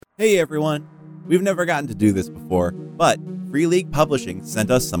Hey everyone! We've never gotten to do this before, but Free League Publishing sent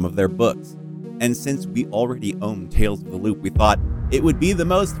us some of their books. And since we already own Tales of the Loop, we thought it would be the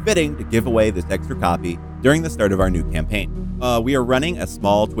most fitting to give away this extra copy during the start of our new campaign. We are running a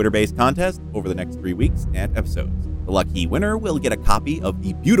small Twitter-based contest over the next 3 weeks and episodes. The lucky winner will get a copy of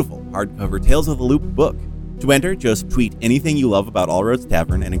the beautiful hardcover Tales of the Loop book. To enter, just tweet anything you love about All Roads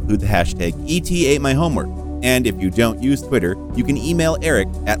Tavern and include the hashtag ET8MyHomework. And if you don't use Twitter, you can email Eric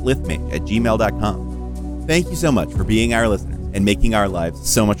at lithmage@gmail.com. Thank you so much for being our listeners and making our lives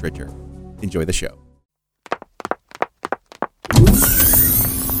so much richer. Enjoy the show.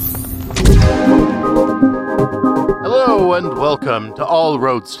 Hello and welcome to All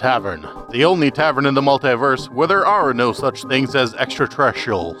Roads Tavern, the only tavern in the multiverse where there are no such things as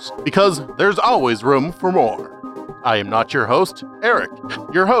extraterrestrials, because there's always room for more. I am not your host, Eric.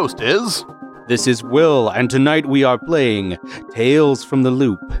 Your host is... This is Will, and tonight we are playing Tales from the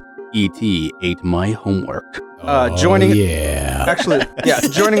Loop. E.T. ate my homework. Joining us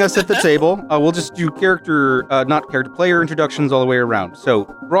at the table, we'll just do player introductions all the way around.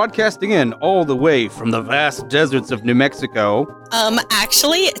 So, broadcasting in all the way from the vast deserts of New Mexico.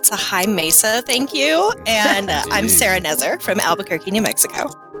 Actually, it's a high mesa, thank you. And I'm Sarah Nezer from Albuquerque, New Mexico.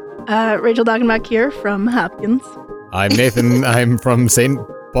 Rachel Doggenbach here from Hopkins. I'm Nathan. I'm from St.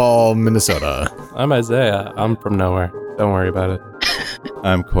 Paul, Minnesota. I'm Isaiah. I'm from nowhere. Don't worry about it.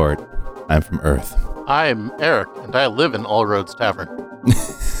 I'm Cord. I'm from Earth. I'm Eric, and I live in All Roads Tavern.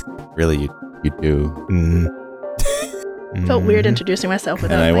 Really, you do. Felt weird introducing myself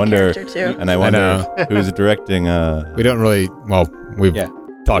without my character, too. And I wonder who's directing... We don't really... Well, we've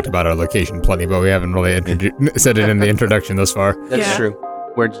talked about our location plenty, but we haven't really said it in the introduction thus far. That's true.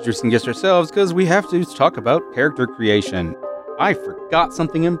 We're introducing just ourselves because we have to talk about character creation. I forgot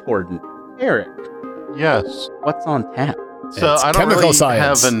something important. Eric. Yes. What's on tap? So It's I don't chemical really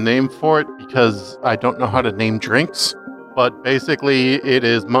science. have a name for it because I don't know how to name drinks. But basically, it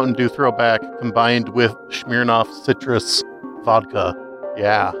is Mountain Dew Throwback combined with Smirnoff Citrus Vodka.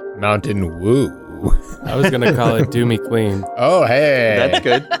 Yeah. Mountain Woo. I was going to call it Do Me Clean. Oh, hey. That's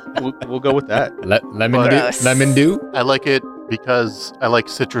good. We'll go with that. Lemon Dew? I like it because I like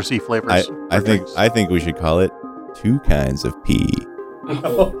citrusy flavors. I think we should call it Two Kinds of Pee.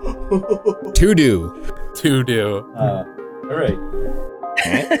 To do. To do. All right.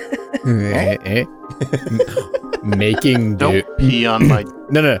 Making do. Don't pee on my...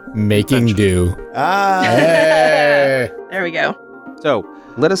 No. Making do. There we go. So,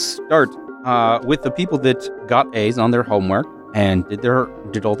 let us start with the people that got A's on their homework and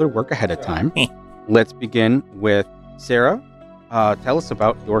did all their work ahead of time. Let's begin with Sarah. Tell us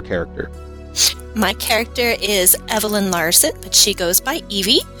about your character. My character is Evelyn Larson, but she goes by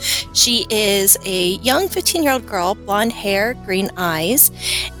Evie. She is a young 15-year-old girl, blonde hair, green eyes,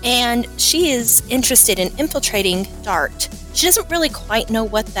 and she is interested in infiltrating DART. She doesn't really quite know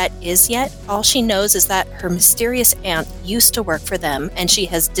what that is yet. All she knows is that her mysterious aunt used to work for them, and she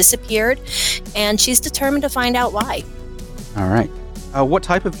has disappeared, and she's determined to find out why. All right. What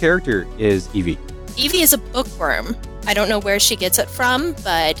type of character is Evie? Evie is a bookworm. I don't know where she gets it from,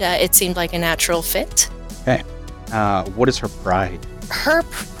 but it seemed like a natural fit. Okay. What is her pride? Her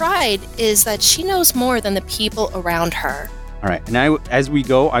pride is that she knows more than the people around her. All right. And as we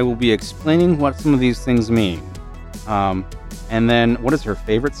go, I will be explaining what some of these things mean. And then, what is her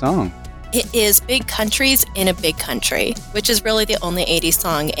favorite song? It is Big Countries in a Big Country, which is really the only 80s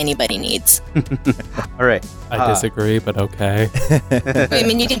song anybody needs. All right. I disagree, but okay. I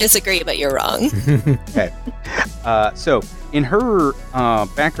mean, you can disagree, but you're wrong. Okay. So, in her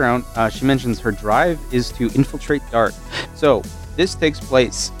background, she mentions her drive is to infiltrate DART. So, this takes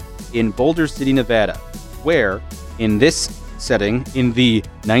place in Boulder City, Nevada, where, in this setting, in the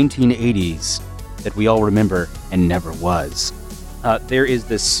 1980s, that we all remember and never was, there is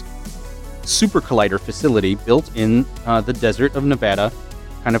this super collider facility built in the desert of Nevada,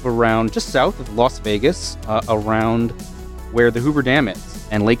 kind of around just south of Las Vegas, around where the Hoover Dam is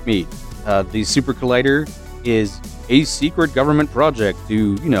and Lake Mead. The super collider is a secret government project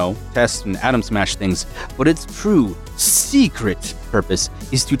to, test and atom smash things, but its true secret purpose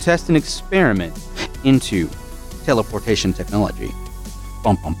is to test an experiment into teleportation technology.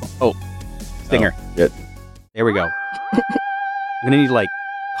 Bum, bum, bum. Oh, stinger. Oh, shit. There we go. I'm gonna need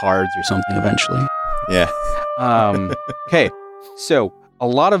cards or something eventually. Yeah. Okay, so a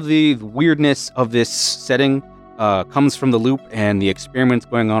lot of the weirdness of this setting comes from the loop and the experiments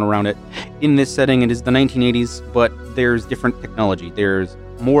going on around it. In this setting, it is the 1980s, but there's different technology. There's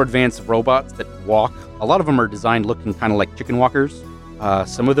more advanced robots that walk. A lot of them are designed looking kind of like chicken walkers.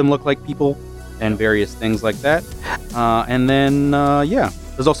 Some of them look like people and various things like that. And then,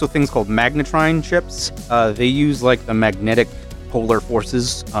 There's also things called magnetrine ships. They use like the magnetic polar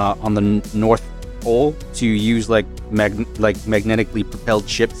forces on the North Pole to use like magnetically propelled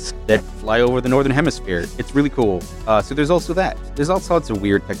ships that fly over the Northern Hemisphere. It's really cool. So there's also that. There's all sorts of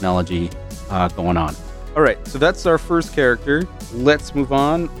weird technology going on. All right, so that's our first character. Let's move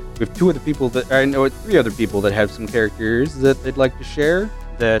on. We have three other people that have some characters that they'd like to share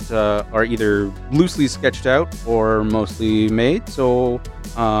that are either loosely sketched out or mostly made. So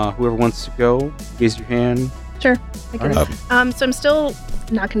whoever wants to go, raise your hand. Sure. I can. All right. So I'm still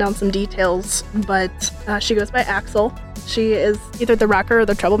knocking down some details, but she goes by Axel. She is either the rocker or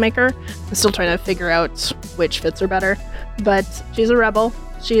the troublemaker. I'm still trying to figure out which fits her better, but she's a rebel.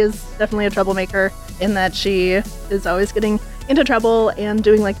 She is definitely a troublemaker in that she is always getting into trouble and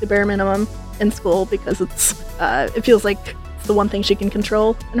doing like the bare minimum in school because it feels like it's the one thing she can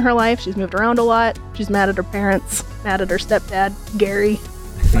control in her life. She's moved around a lot. She's mad at her parents, mad at her stepdad, Gary.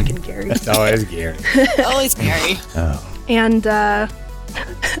 Fucking Gary. It's always Gary. Always Gary. Oh. And I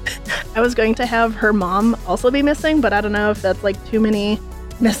was going to have her mom also be missing, but I don't know if that's like too many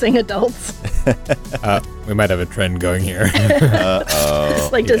missing adults. We might have a trend going here. Uh-oh.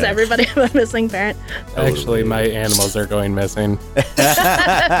 Like, does everybody have a missing parent? Actually, my animals are going missing.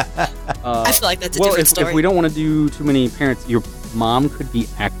 I feel like that's a different story. If we don't want to do too many parents, your mom could be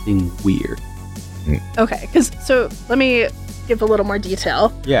acting weird. Okay, so let me give a little more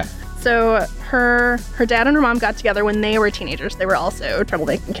detail. Yeah. So her dad and her mom got together when they were teenagers. They were also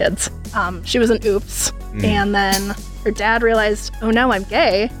troublemaking kids. She was an oops. And then her dad realized, oh no, I'm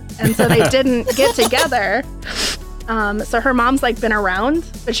gay. And so they didn't get together. So her mom's like been around,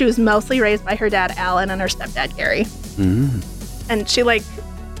 but she was mostly raised by her dad, Alan, and her stepdad, Gary. And she like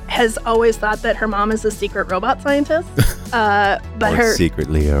has always thought that her mom is a secret robot scientist. But or her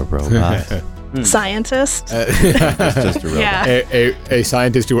secretly a robot. scientist. Just a robot. Yeah. A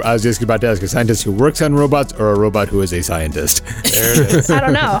scientist who, I was just about to ask, a scientist who works on robots or a robot who is a scientist? There it is. I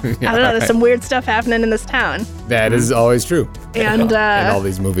don't know. There's some weird stuff happening in this town. That is always true. And in all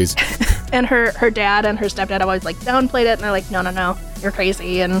these movies. and her dad and her stepdad always like downplayed it, and they're like, no, you're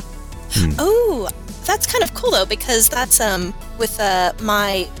crazy. And Oh, that's kind of cool though, because that's with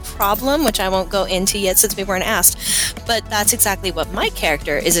my problem, which I won't go into yet since we weren't asked, but that's exactly what my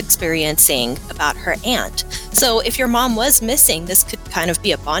character is experiencing about her aunt. So if your mom was missing, this could kind of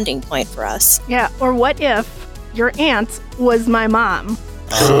be a bonding point for us. yeah, or what if your aunt was my mom?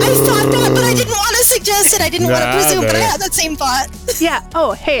 I thought that, but I didn't want to suggest it. I didn't want to presume, but I had that same thought. Yeah.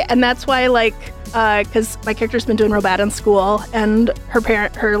 Oh, hey, and that's why like because my character's been doing real bad in school, and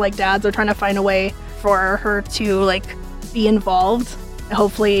her like dads are trying to find a way for her to like be involved.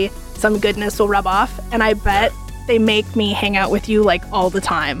 Hopefully some goodness will rub off, and I bet they make me hang out with you like all the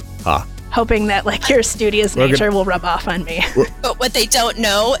time. Hoping that like your studious nature will rub off on me. But what they don't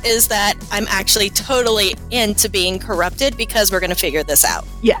know is that I'm actually totally into being corrupted because we're going to figure this out.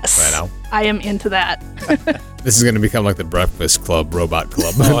 Yes. Right now. I am into that. This is going to become like the Breakfast Club, Robot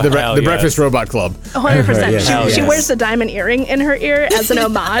Club. Oh, the yes. Breakfast Robot Club. 100%. Yeah. She wears the diamond earring in her ear as an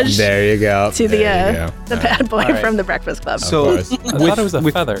homage There you go. to the There you go. bad boy All right. from the Breakfast Club. So course. I thought it was a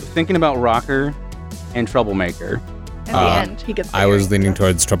feather. Thinking about rocker and troublemaker. In the end, he gets the I was earring, leaning so.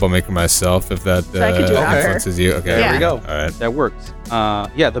 towards Troublemaker myself, if that I could do rocker. influences you. Okay. There we go. All right. That works.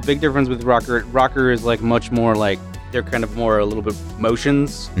 Yeah, the big difference with rocker is like much more like they're kind of more a little bit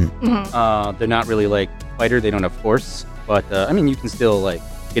motions. They're not really like fighter. They don't have force, but I mean you can still like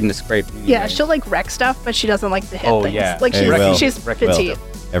get in a scrape. Yeah, anyway. she'll like wreck stuff, but she doesn't like to hit Oh, things. yeah. Like Hey, Will. she's petite.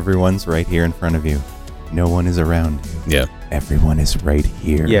 Everyone's right here in front of you. No one is around you. Yeah. Everyone is right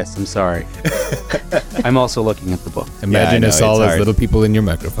here. Yes, I'm sorry. I'm also looking at the book. Imagine know, us all it's as hard. little people in your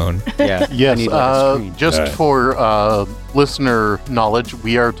microphone. Yeah. I Yes, need, like, a screen. just Alright. for listener knowledge,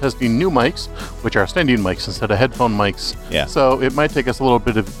 we are testing new mics, which are standing mics instead of headphone mics. Yeah. So it might take us a little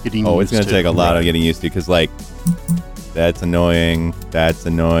bit of getting Oh, it's used going to take a lot of getting used to because, like, that's annoying. That's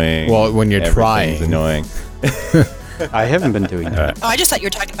annoying. Well, when you're Everything's trying. annoying. I haven't been doing that. Oh, I just thought you were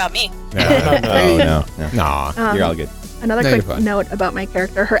talking about me. Oh, no. Nah. You're all good. Another No, quick you're fine. note about my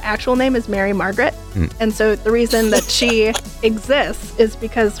character. Her actual name is Mary Margaret. And so the reason that she exists is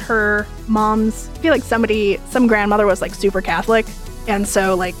because her mom's, I feel like some grandmother was like super Catholic. And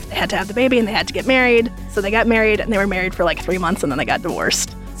so like they had to have the baby and they had to get married. So they got married and they were married for like 3 months and then they got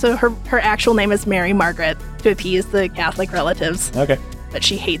divorced. So her actual name is Mary Margaret to appease the Catholic relatives. Okay. But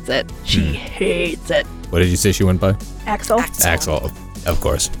she hates it. She hates it. What did you say she went by? Axel. Axel, of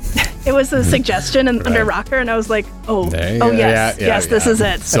course. It was a suggestion under Right. Rocker, and I was like, oh, There you oh go. yes, Yeah, yes, this yeah. is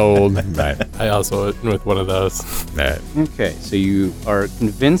it. Sold. Right. I also went with one of those. Right. Okay, so you are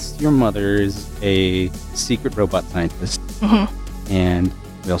convinced your mother is a secret robot scientist, and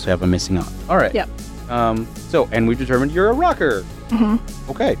We also have a missing aunt. All right. Yep. So, and we've determined you're a rocker.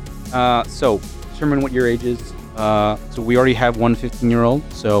 Mm-hmm. Okay. So, determine what your age is. So we already have one 15-year-old,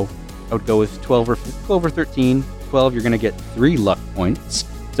 so I would go with 12 or 13. 12, you're going to get 3 luck points.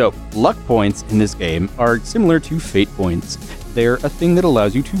 So, luck points in this game are similar to fate points. They're a thing that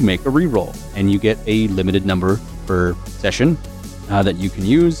allows you to make a reroll, and you get a limited number per session that you can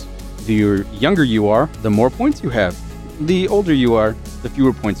use. The younger you are, the more points you have. The older you are, the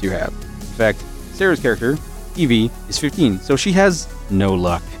fewer points you have. In fact, Sarah's character, Evie, is 15, so she has no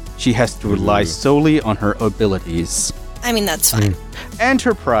luck. She has to rely solely on her abilities. I mean, that's fine. And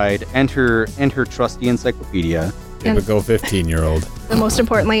her pride, and her trusty encyclopedia. Typical 15-year-old. And most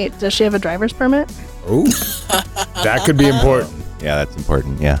importantly, does she have a driver's permit? Ooh, that could be important. Yeah, that's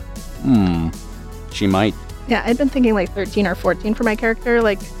important. Yeah. She might. Yeah, I'd been thinking like 13 or 14 for my character.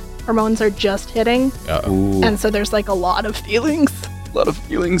 Like, hormones are just hitting. Ooh, And so there's like a lot of feelings. a lot of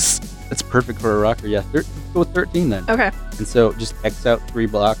feelings. That's perfect for a rocker. Yeah, let's go with 13 then. Okay. And so just X out 3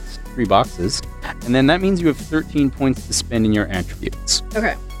 boxes. And then that means you have 13 points to spend in your attributes.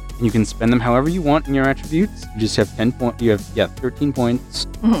 Okay. And you can spend them however you want in your attributes. You just have 10 points. You have 13 points.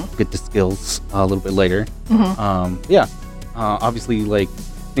 Get the skills a little bit later. Obviously, like,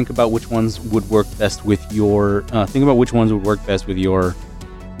 think about which ones would work best with your.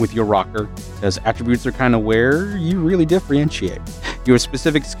 With your rocker, because attributes are kind of where you really differentiate. You have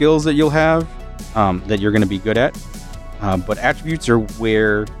specific skills that you'll have that you're going to be good at, but attributes are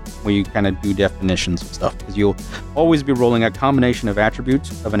where you kind of do definitions of stuff, because you'll always be rolling a combination of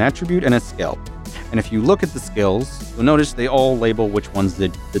an attribute and a skill. And if you look at the skills, you'll notice they all label which ones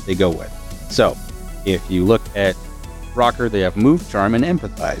that they go with. So if you look at rocker, they have move, charm, and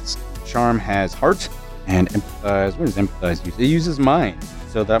empathize. Charm has heart, and empathize, what does empathize use? It uses mind,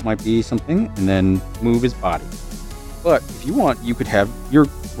 so that might be something. And then move is body. But if you want, you could have your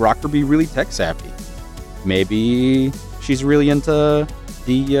rocker be really tech savvy. Maybe she's really into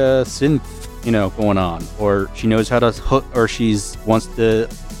the synth, going on, or she knows how to hook, or wants to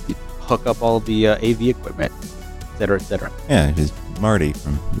hook up all the AV equipment, etc., etc. Yeah, she's Marty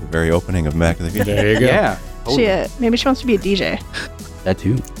from the very opening of Back to the Future. There you go. Yeah, totally. Maybe she wants to be a DJ. That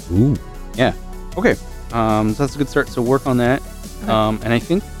too. Ooh. Yeah. Okay. So that's a good start. So work on that. And I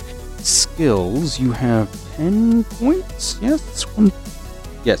think skills, you have 10 points. Yes.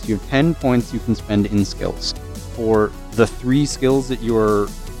 Yes, you have 10 points you can spend in skills. For the 3 skills that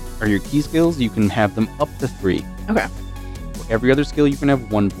are your key skills, you can have them up to 3. Okay. For every other skill, you can have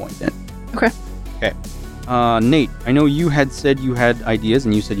 1 point in. Okay. Okay. Nate, I know you had said you had ideas,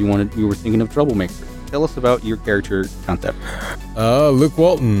 and you said you were thinking of Troublemaker. Tell us about your character concept. Luke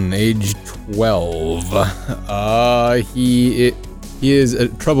Walton, age 12. He is a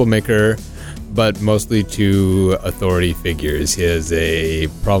troublemaker, but mostly to authority figures. He has a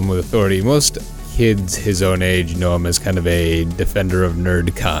problem with authority. Most kids his own age know him as kind of a defender of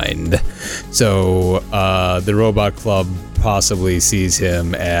nerd kind. So the Robot Club possibly sees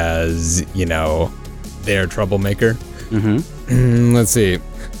him as, their troublemaker. Mm-hmm. Let's see.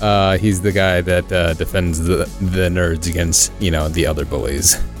 He's the guy that defends the nerds against, the other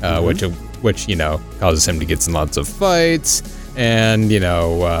bullies, which causes him to get in lots of fights. And,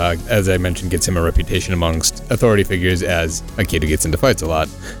 as I mentioned, gets him a reputation amongst authority figures as a kid who gets into fights a lot.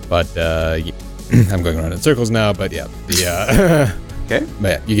 But I'm going around in circles now, but yeah. Okay. But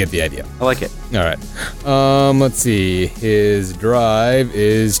yeah, you get the idea. I like it. All right. Let's see. His drive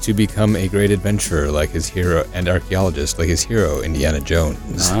is to become a great adventurer like his hero, and archaeologist like his hero, Indiana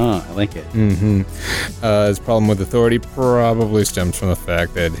Jones. Ah, I like it. Mm-hmm. His problem with authority probably stems from the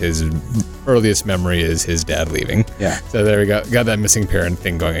fact that his earliest memory is his dad leaving. Yeah. So there we go. Got that missing parent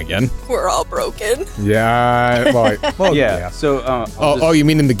thing going again. We're all broken. Yeah. Well, yeah. So, you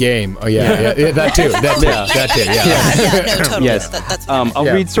mean in the game? Oh, yeah. That too. Yeah. No, totally. Yes. That's I'll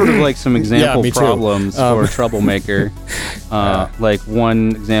read sort of like some example me too. problems for a troublemaker. Like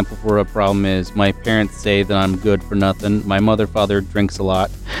one example for a problem is, my parents say that I'm good for nothing. My father drinks a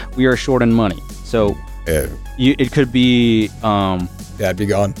lot. We are short on money. So it could be... Dad be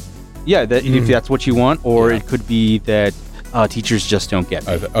gone. Yeah, if that's what you want, or it could be that teachers just don't get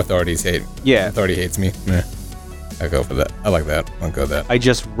me. Authorities hate. Yeah. Authority hates me. Yeah. I go for that. I like that. I'll go with that. I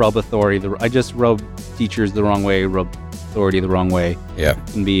just rub teachers the wrong way, rub authority the wrong way. Yeah.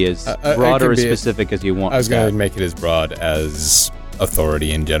 It can be as broad or as specific as you want. I was going to make it as broad as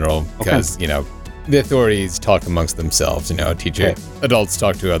authority in general, because, the authorities talk amongst themselves, adults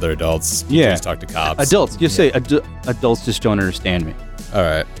talk to other adults, teachers talk to cops. Adults, just say adults just don't understand me. All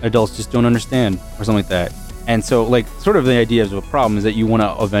right. Adults just don't understand, or something like that. And so, like, sort of the idea of a problem is that you want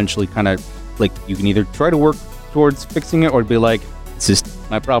to eventually kind of, like, you can either try to work towards fixing it, or be like, it's just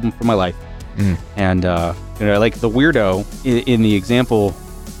my problem for my life. Mm. And like the weirdo in the example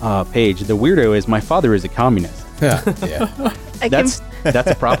page, the weirdo is my father is a communist. Yeah.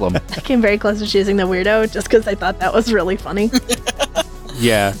 That's a problem. I came very close to choosing the weirdo just because I thought that was really funny.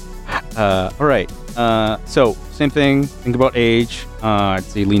 Yeah. All right. So same thing. Think about age. I'd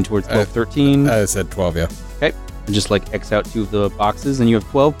say lean towards 12, 13. I said 12, yeah. Okay. And just like X out 2 of the boxes, and you have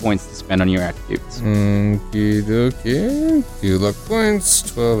 12 points to spend on your attributes. Okie dokie. 2 luck points,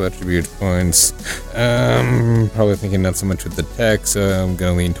 12 attribute points. Probably thinking not so much with the tech, so I'm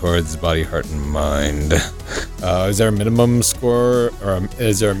gonna lean towards body, heart, and mind. Is there a minimum score, or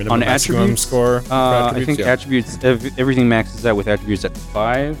is there a minimum On maximum attributes? score? for I think Yeah. attributes, everything maxes out with attributes at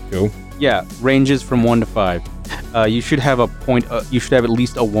 5. Cool. Yeah, ranges from 1 to 5. You should have a point. You should have at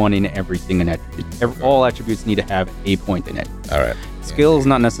least a 1 in everything in attributes. All attributes need to have a point in it. All right. Skills,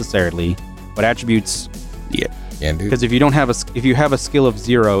 not necessarily, but attributes, yeah. Can do. Because if you have a skill of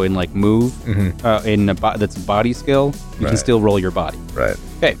 0 in like move, that's a body skill, you can Right. still roll your body. Right.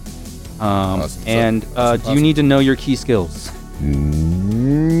 Okay. Awesome. So And that's do you need to know your key skills?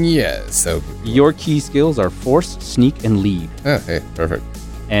 Yeah. So. Your key skills are force, sneak, and lead. Oh, hey, perfect.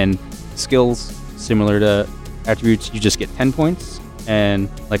 And skills similar to attributes, you just get 10 points. And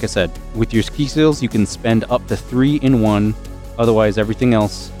like I said, with your key skills, you can spend up to 3 in 1. Otherwise, everything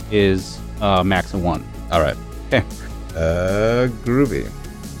else is max of 1. All right. Okay. Groovy.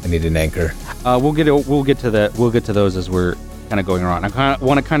 I need an anchor. We'll get to that. We'll get to those as we're kind of going around. I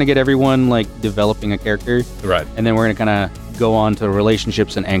want to get everyone like developing a character, Right. and then we're gonna kind of go on to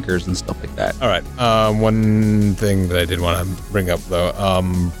relationships and anchors and stuff like that. All right. One thing that I did want to bring up though,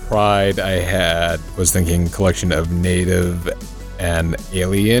 pride. I was thinking collection of native and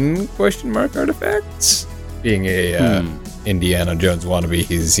alien ? Artifacts. Being a Indiana Jones wannabe,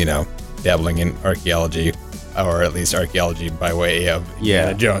 he's dabbling in archaeology, or at least archaeology by way of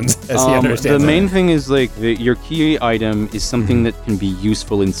Indiana Jones, as he understands The it. main thing is like your key item is something that can be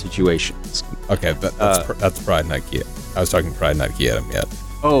useful in situations. Okay, that's pride, not key. I was talking pride, not key item yet.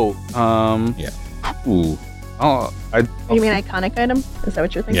 Yeah. Ooh. Oh, You mean iconic item? Is that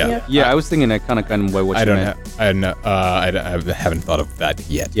what you're thinking Yeah. of? yeah. I was thinking iconic item by what I you don't meant. have. I haven't thought of that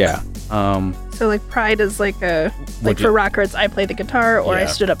yet. Yeah. So like pride is like Would for you- Rockhards, I play the guitar or I Yeah.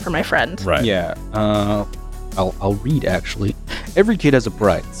 stood up for my friend. Right. Yeah. I'll read actually. Every kid has a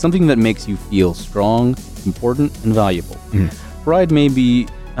pride, something that makes you feel strong, important, and valuable. Pride may be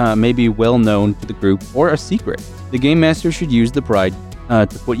well known to the group or a secret. The game master should use the pride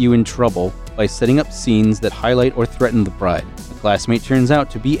to put you in trouble by setting up scenes that highlight or threaten the pride. A classmate turns out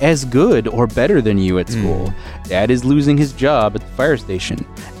to be as good or better than you at school. Dad is losing his job at the fire station.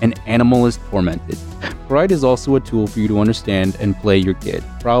 An animal is tormented. Pride is also a tool for you to understand and play your kid.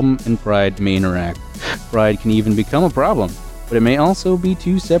 Problem and pride may interact. Pride can even become a problem, but it may also be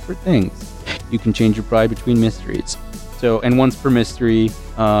 2 separate things. You can change your pride between mysteries. So, and once per mystery,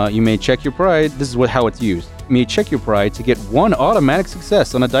 you may check your pride. This is how it's used. You may check your pride to get 1 automatic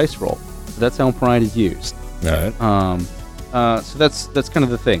success on a dice roll. So that's how pride is used. All right. So that's kind of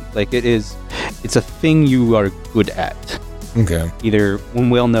the thing. Like it's a thing you are good at, Okay. either when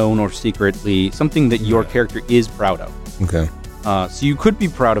well known or secretly, something that your character is proud of. Okay. So you could be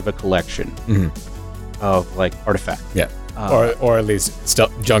proud of a collection of like artifacts. Yeah. Or at least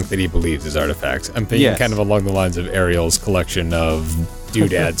junk that he believes is artifacts. I'm thinking Yes. kind of along the lines of Ariel's collection of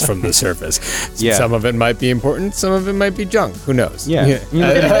doodads from the surface. Yeah. Some of it might be important, some of it might be junk. Who knows? Yeah. You know,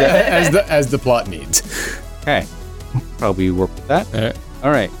 as the plot needs. Okay. Probably work with that. All right.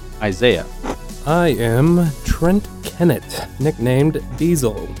 All right. Isaiah. I am Trent Kennett, nicknamed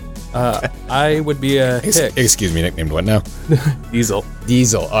Diesel. I would be a hick. Excuse me, nicknamed what now? Diesel.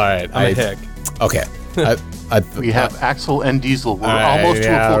 Diesel. All right. I'm a hick. Okay. We have Axel and Diesel. We're Alright, almost to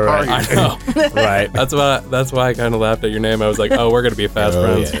yeah, a full right. car here. I know. right. That's why I kind of laughed at your name. I was like, oh, we're gonna be fast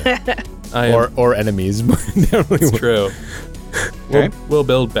Oh, friends. yeah. I am, Or enemies. it's true. Okay. We'll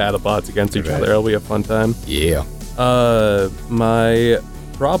build battle bots against each Right. other. It'll be a fun time. Yeah. My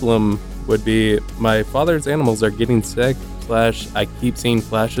problem would be my father's animals are getting sick. / I keep seeing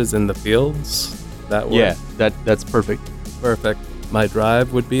flashes in the fields. That work? Yeah. That's perfect. Perfect. My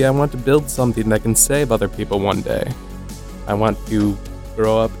drive would be I want to build something that can save other people one day. I want to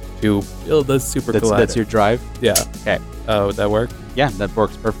grow up to build a super collider. That's your drive. Yeah. Okay. Oh, would that work? Yeah, that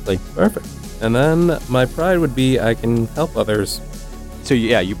works perfectly. Perfect. And then my pride would be I can help others. So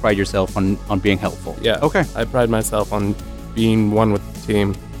yeah, you pride yourself on being helpful. Yeah. Okay. I pride myself on being one with the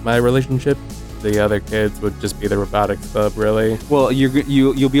team. My relationship, the other kids would just be the robotics club, really. Well,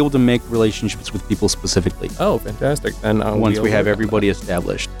 you'll be able to make relationships with people specifically Oh, fantastic. And once we have everybody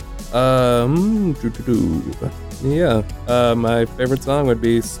established. Yeah, my favorite song would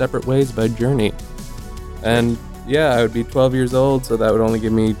be Separate Ways by Journey. And yeah, I would be 12 years old, so that would only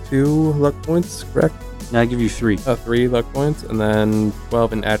give me 2 luck points, correct? Now I give you 3. 3 luck points, and then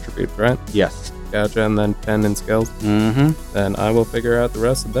 12 in attributes, right? Yes. Gotcha, and then 10 in skills. Mm-hmm. Then I will figure out the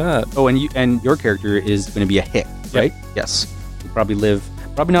rest of that. Oh, and your character is going to be a hick, right? Yes. You probably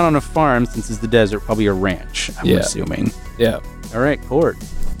not on a farm since it's the desert, probably a ranch, I'm assuming. Yeah. All right, Cord.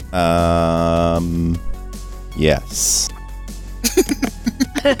 Yes.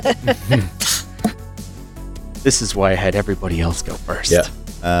 This is why I had everybody else go first. Yeah.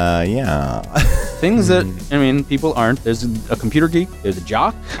 Yeah. Things that, people aren't. There's a computer geek, there's a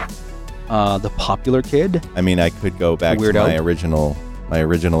jock, the popular kid. I mean, I could go back to Weirdo. my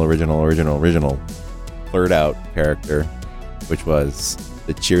original blurred out character, which was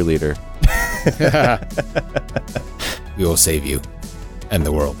the cheerleader. We will save you and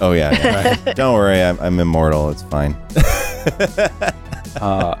the world. Oh yeah. Don't worry, I'm immortal. It's fine.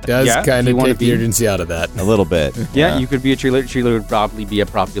 Does yeah, kind you of wanna take the urgency out of that. A little bit. Yeah, you could be a cheerleader. Cheerleader would probably be a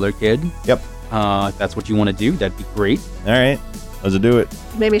popular kid. Yep. If that's what you want to do, that'd be great. All right. Let's do it.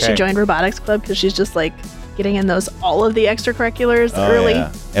 Maybe she Okay. joined robotics club because she's just like getting in all of the extracurriculars Oh, early.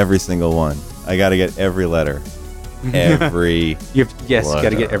 yeah. Every single one. I got to get every letter. Every. You got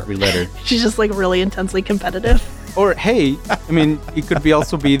to get every letter. She's just like really intensely competitive. Or hey, it could be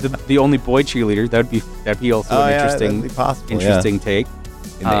also be the only boy cheerleader. That'd be also an that'd interesting be possible. interesting take.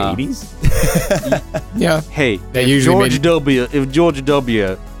 In the 80s? Yeah. Hey, That if usually George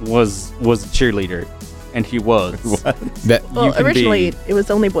W was a cheerleader, and he was. That Well, can originally be- it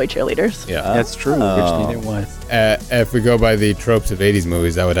was only boy cheerleaders. yeah. That's true. Oh. Originally there was. If we go by the tropes of 80s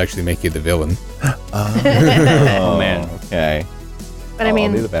movies, that would actually make you the villain. Oh, man. Okay. But I I'll be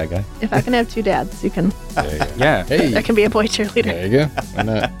mean, the bad guy. if I can have 2 dads, you can. There you go. Yeah. Hey, I can be a boy cheerleader. there you go. Why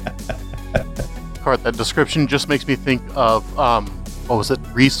not? Cart, that description just makes me think of what was it,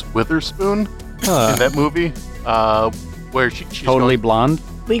 Reese Witherspoon Huh. in that movie, where she's Totally blonde.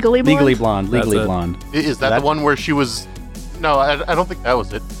 Legally blonde. Legally blonde. Legally That's it. blonde. Is that the one where she was? No, I don't think that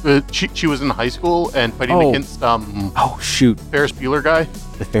was it. She was in high school and fighting Oh. against Oh shoot, Ferris Bueller guy.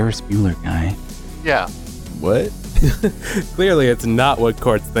 the Ferris Bueller guy. Yeah, What? Clearly, it's not what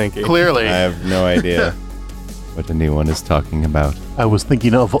Court's thinking. clearly. I have no idea what anyone is talking about. I was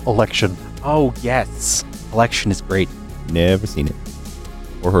thinking of Election. Oh yes, Election is great. Never seen it.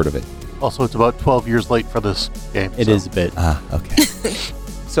 Or heard of it. Also, it's about 12 years late for this game. It is a bit. Ah, okay.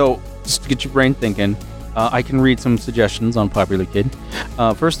 So, just to get your brain thinking, I can read some suggestions on Popular Kid.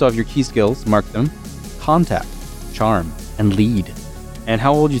 First off, your key skills, mark them. Contact, charm, and lead. And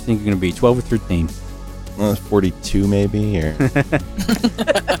how old do you think you're going to be, 12 or 13? Well, it's 42 maybe, or...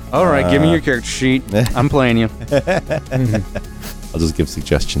 All right, give me your character sheet. I'm playing you. I'll just give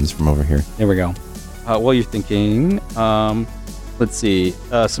suggestions from over here. There we go. While you're thinking, let's see,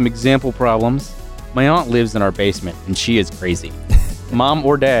 some example problems. My aunt lives in our basement, and she is crazy. Mom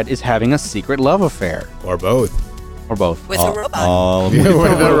or dad is having a secret love affair. Or both. Or both. With a robot. All With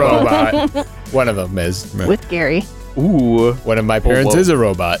a robot. One of them is. With Gary. Ooh. One of my parents whoa. is a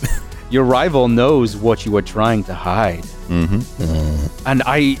robot. Your rival knows what you are trying to hide. Mm-hmm. And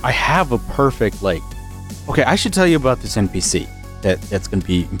I have a perfect, okay, I should tell you about this NPC that's going to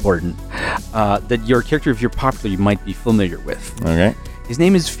be important. That your character, if you're popular, you might be familiar with. Okay. His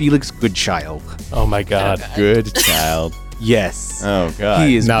name is Felix Goodchild. Oh my god. Good child. Yes. Oh, God.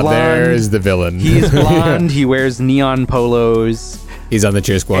 He is Now blonde. there's the villain. He is blonde. He wears neon polos. He's on the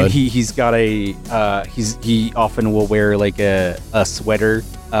cheer squad. And he's got he often will wear like a sweater.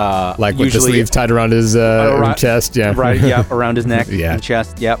 Like with the usually sleeves tied around his around- chest. Yeah. right, yeah, around his neck Yeah. and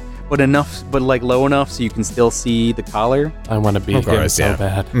chest, yep. But like low enough so you can still see the collar. I want to be Of him course, so yeah.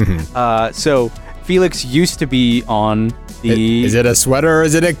 bad. Mhm. So Felix used to be on the. Is it a sweater or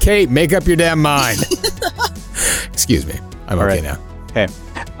is it a cape? Make up your damn mind. Excuse me. I'm All okay right. now.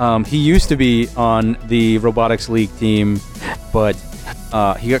 Okay. He used to be on the robotics league team, but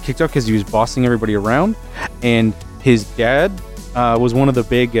he got kicked out because he was bossing everybody around, and his dad was one of the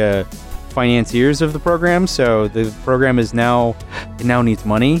big financiers of the program. So the program it now needs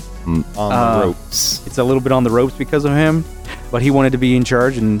money. On the ropes. It's a little bit on the ropes because of him, but he wanted to be in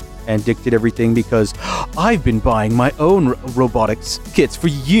charge and dictate everything because I've been buying my own robotics kits for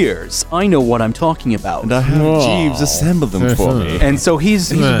years. I know what I'm talking about. And I have Aw. Jeeves assemble them for me. And so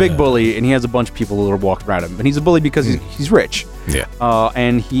he's a big bully, and he has a bunch of people who are walking around him. And he's a bully because he's rich. Yeah.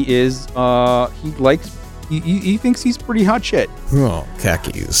 And he is he thinks he's pretty hot shit. Oh,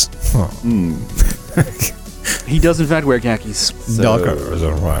 khakis. Oh. He does in fact wear khakis Dockers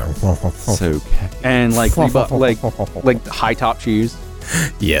are right. So and like high top shoes.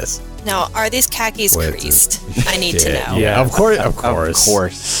 Yes. Now, are these khakis Wait, creased? I need to Shit. know. Yeah, of course. Of course.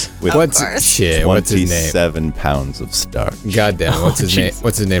 With What's course. shit? What's his name? 27 pounds of starch. God damn it, what's his name? jeez.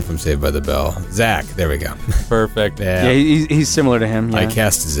 What's his name from Saved by the Bell? Zach. There we go. Perfect. Yeah, Yeah, he's similar to him. I Yeah.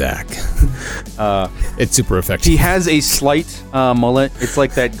 cast Zach. Uh, It's super effective. he has a slight mullet. It's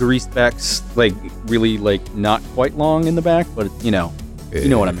like that greased back, like really like not quite long in the back, but you know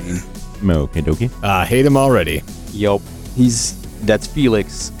what I mean. Okay, dokie. Hate him already. Yup. That's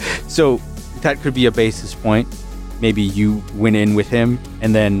Felix. So that could be a basis point. Maybe you went in with him,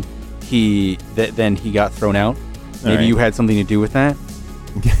 and then he got thrown out. Maybe right. you had something to do with that,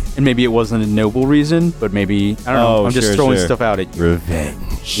 and maybe it wasn't a noble reason, but maybe I don't know. Oh, I'm just sure, throwing sure. stuff out at you.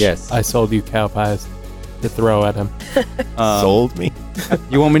 Revenge. Yes. I sold you cow pies to throw at him. Sold me?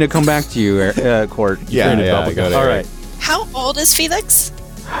 You want me to come back to you, Court? Yeah, turned it yeah, bubble I got gum. it. All right. How old is Felix?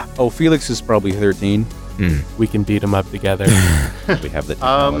 Oh, Felix is probably 13. We can beat him up together. We have the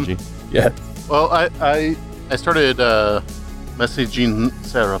technology. Yeah. Well, I started messaging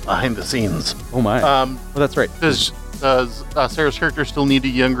Sarah behind the scenes. Oh my. Um, Oh, that's right. does Sarah's character still need a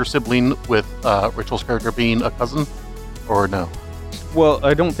younger sibling with Rachel's character being a cousin, or no? Well,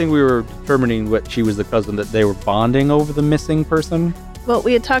 I don't think we were determining what she was the cousin that they were bonding over the missing person. Well,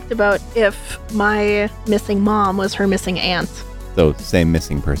 we had talked about if my missing mom was her missing aunt. So, same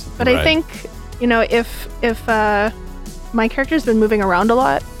missing person. But Right. I think, if my character's been moving around a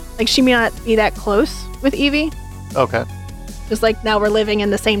lot, like she may not be that close with Evie. Okay. Just like now we're living in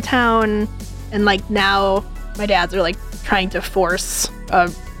the same town, and like now my dads are like trying to force a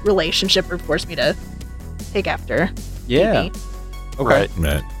relationship or force me to take after Yeah. Evie. Okay.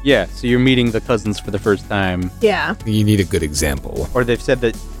 Right. Yeah. So you're meeting the cousins for the first time, Yeah. You need a good example. or they've said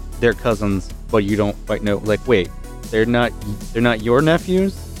that they're cousins, but you don't quite know. Like, wait, they're not your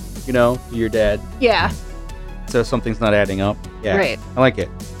nephews, to your dad. Yeah. So something's not adding up. Yeah. Right. I like it.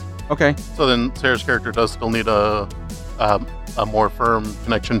 Okay. So then Sarah's character does still need a more firm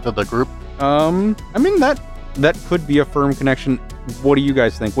connection to the group. I mean that could be a firm connection. What do you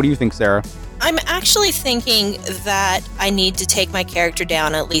guys think? What do you think, Sarah? I'm actually thinking that I need to take my character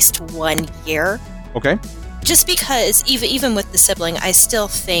down at least 1 year. Okay. Just because even with the sibling, I still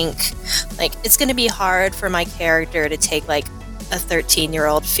think like it's going to be hard for my character to take like a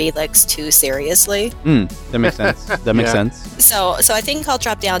 13-year-old Felix too seriously. That makes sense. That makes Yeah. sense. So I think I'll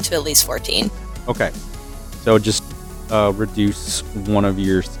drop down to at least 14. Okay. So just reduce one of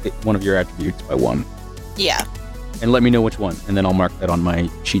your attributes by 1, Yeah. and let me know which one, and then I'll mark that on my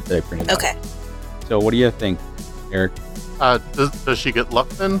sheet that I printed out. Okay. So what do you think, Eric? Does she get luck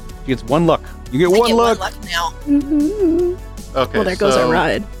then? She gets 1 luck. You get I one get luck. 1 luck now. Okay. Well, there goes so, our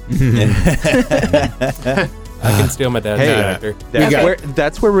ride. I can steal my dad's Hey. character.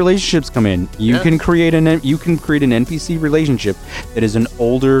 That's where relationships come in. You Yeah. can create an NPC relationship that is an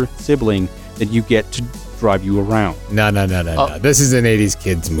older sibling that you get to drive you around. No. This is an 80s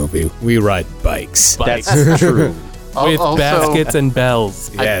kids movie. We ride bikes. Bikes. That's true. With Also, baskets and bells.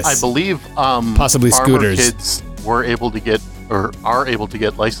 Yes. I believe Possibly farmer scooters. kids were able to get or are able to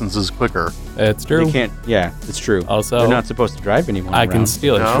get licenses quicker. It's true. They can't. Yeah, it's true. Also, they're not supposed to drive anyone I around. can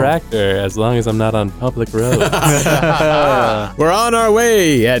steal a No. tractor as long as I'm not on public roads. We're on our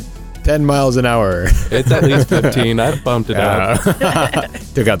way at 10 miles an hour. It's at least 15. I've bumped it up.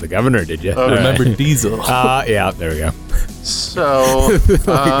 Took out the governor, did you? Okay. Remember diesel. Yeah, there we go. So,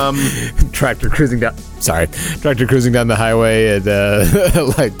 Tractor cruising down the highway and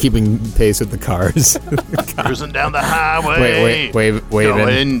like keeping pace with the cars. cruising down the highway. waving.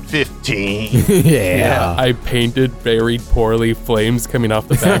 Going 15. Yeah. I painted very poorly flames coming off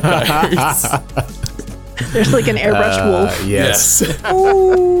the back tires. There's like an airbrushed wolf, Yes.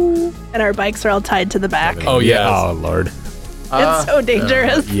 and our bikes are all tied to the back. Oh, yes. Oh, Lord. It's so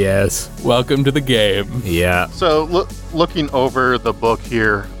dangerous. Yes. Welcome to the game. Yeah. So, looking over the book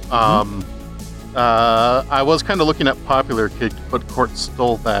here, I was kind of looking at Popular Kid, but Court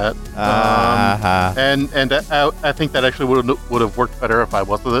stole that. And I think that actually would have worked better if I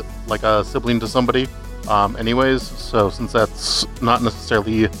was like a sibling to somebody. Anyways, so since that's not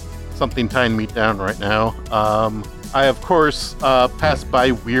necessarily something tying me down right now, I of course pass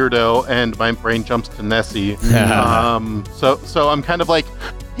by Weirdo, and my brain jumps to Nessie. So I'm kind of like,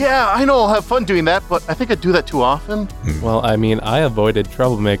 yeah, I know I'll have fun doing that, but I think I do that too often. Well, I mean, I avoided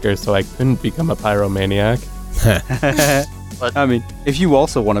Troublemaker, so I couldn't become a pyromaniac. I mean, if you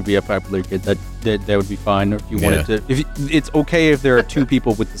also want to be a popular kid, that would be fine. If you wanted to, it's okay if there are 2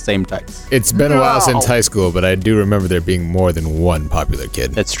 people with the same types. It's been a while since high school, but I do remember there being more than one popular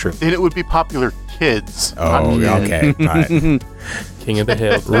kid. That's true. Then it would be Popular Kids. Oh, not okay. All right. King of the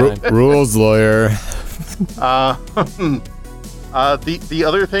Hill. fine. Rules lawyer. The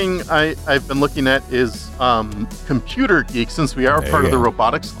other thing I've been looking at is Computer Geek, since we are There part you of the go.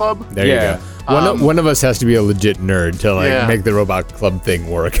 Robotics Club. There you go. One of us has to be a legit nerd to make the robot club thing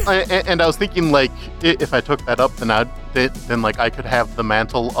work. And I was thinking, like, if I took that up, then I could have the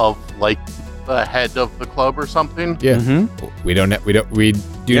mantle of like the head of the club or something. Yeah. Mm-hmm. We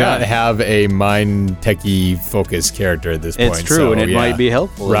do not have a mind techie focused character at this point. It's true, so, and it might be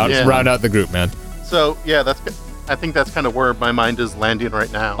helpful. Round out the group, man. So yeah, I think that's kind of where my mind is landing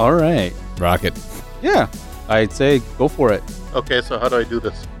right now. All right. Rocket. Yeah, I'd say go for it. Okay, so how do I do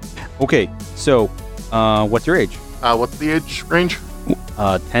this? Okay, so what's your age? What's the age range?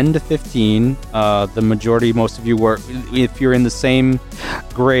 10 to 15. The majority, most of you work. If you're in the same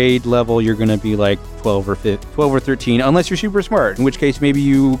grade level, you're going to be like 12 or 13, unless you're super smart. In which case, maybe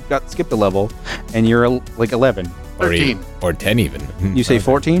you got skipped a level, and you're like 11. 13. Or 10 even. You say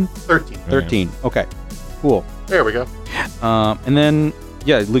 14? 13. 13. Okay, cool. There we go. And then,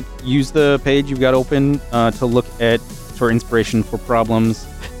 yeah, use the page you've got open to look at for inspiration for problems.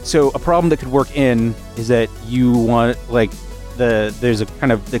 So a problem that could work in is that you want, like, there's a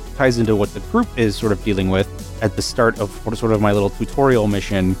kind of, that ties into what the group is sort of dealing with at the start of sort of my little tutorial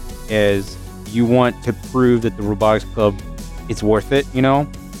mission, is you want to prove that the Robotics Club, it's worth it, you know?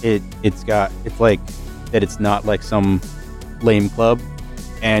 It's like that it's not like some lame club,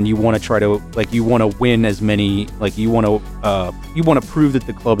 and you want to try to, like, you want to win as many, like, you want to prove that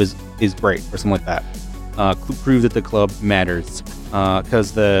the club is great or something like that. Prove that the club matters,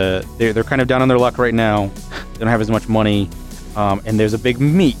 because they're kind of down on their luck right now. They don't have as much money, and there's a big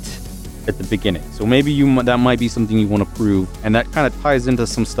meet at the beginning. So maybe that might be something you want to prove, and that kind of ties into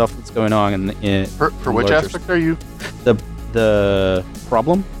some stuff that's going on For which aspect are you? The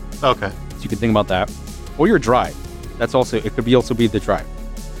problem. Okay. So you can think about that, or your drive. That's also, it could also be the drive,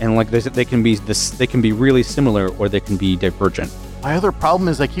 and like they can be really similar, or they can be divergent. My other problem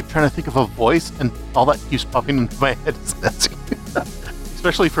is I keep trying to think of a voice, and all that keeps popping into my head is that.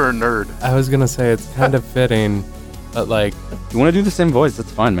 Especially for a nerd. I was gonna say it's kind of fitting, but like, If you want to do the same voice,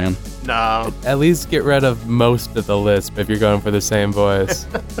 that's fine, man. No. at least get rid of most of the lisp if you're going for the same voice.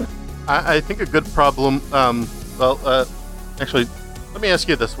 I think a good problem, actually, let me ask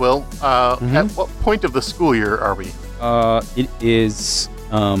you this, Will. At what point of the school year are we? It is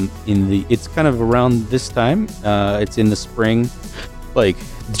it's kind of around this time. It's in the spring, like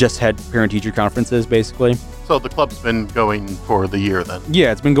just had parent-teacher conferences, basically. So the club's been going for the year then?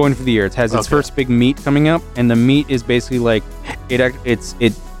 Yeah, it's been going for the year. It has its first big meet coming up, and the meet is basically like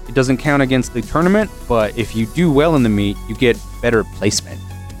it doesn't count against the tournament, but if you do well in the meet, you get better placement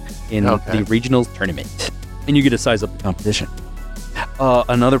in the regional tournament, and you get to size up the competition.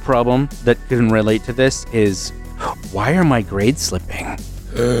 Another problem that can relate to this is, why are my grades slipping?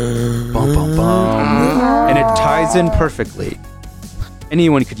 Bum, bum, bum. And it ties in perfectly.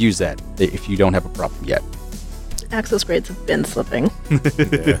 Anyone could use that if you don't have a problem yet. Access grades have been slipping.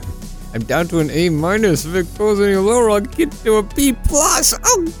 I'm down to an A-. If it goes any lower, I'll get to a B+.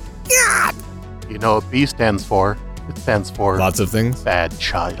 Oh, God! You know what B stands for? It stands for Lots of things. bad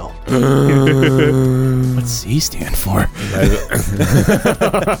child. What's C stand for?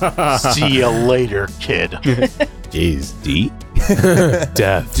 See you later, kid. Jeez. D?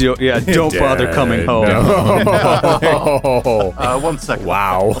 Death. Don't bother coming home. No. 1 second.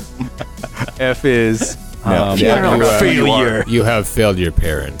 Wow. F is No. failure. You have failed your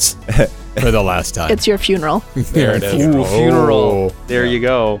parents for the last time. It's your funeral. There it is. Ooh, funeral. Oh. There you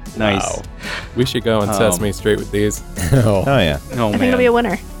go. Nice. Wow. We should go on Sesame Street with these. Oh. yeah. Oh, I think it'll be a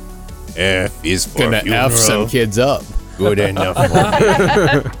winner. F is for Gonna F some kids up. Good enough.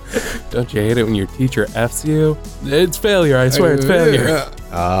 Don't you hate it when your teacher F's you? It's failure, I swear it's failure.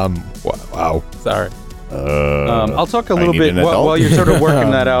 Wow. Sorry. I'll talk a I little need bit an adult. while you're sort of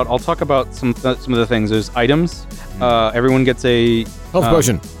working that out. I'll talk about some of the things. There's items. Everyone gets a Health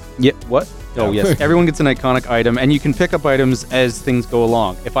potion. Yeah. What? Oh yes. Everyone gets an iconic item, and you can pick up items as things go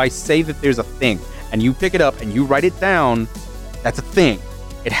along. If I say that there's a thing, and you pick it up and you write it down, that's a thing.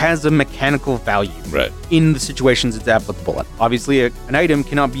 It has a mechanical value in the situations it's applicable in. Obviously, an item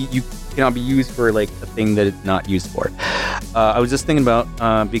cannot be used for like a thing that it's not used for. I was just thinking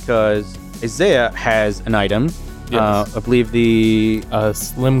about because Isaiah has an item. Yes. I believe the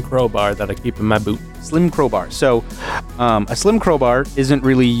Slim crowbar that I keep in my boot. slim crowbar. So a slim crowbar isn't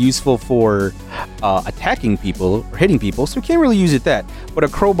really useful for attacking people or hitting people, so you can't really use it that. But a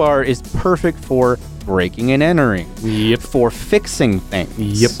crowbar is perfect for breaking and entering. Yep. For fixing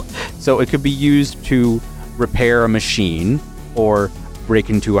things. Yep. So it could be used to repair a machine or break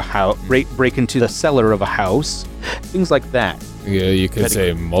into a house, break into the cellar of a house, things like that. Yeah, you could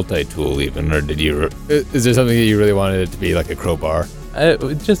say multi-tool even, or did you? Is there something that you really wanted it to be like a crowbar? It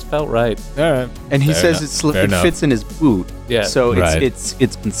just felt right. All right. And he Fair says enough. Fair it enough. fits in his boot. Yeah. So Right. it's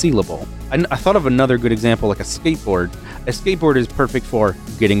concealable. I thought of another good example, like a skateboard. A skateboard is perfect for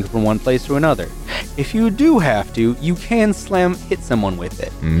getting from one place to another. If you do have to, you can hit someone with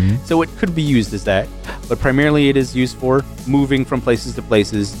it. Mhm. So it could be used as that, but primarily it is used for moving from places to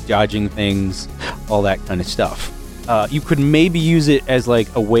places, dodging things, all that kind of stuff. You could maybe use it as like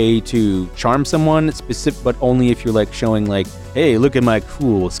a way to charm someone, but only if you're like showing like, hey, look at my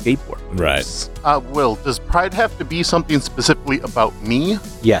cool skateboard. Right. Will, does pride have to be something specifically about me?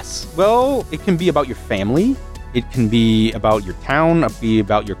 Yes. Well, it can be about your family. It can be about your town. It can be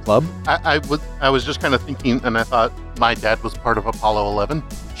about your club. I was just kind of thinking, and I thought my dad was part of Apollo 11.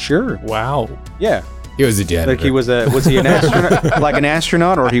 Sure. Wow. Yeah. He was a janitor. Like he was he an astronaut, like an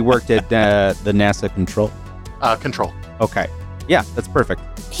astronaut, or he worked at the NASA control? Control. Okay. Yeah, that's perfect.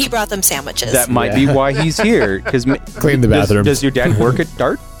 He brought them sandwiches. That might be why he's here. Because Clean the bathrooms. Does your dad work at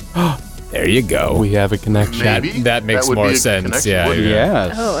Dart? There you go. We have a connection. Maybe. That makes would more be a sense. connection, Yeah. wouldn't it?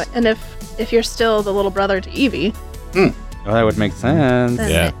 Yes. Oh, and if you're still the little brother to Evie, Well, that would make sense. then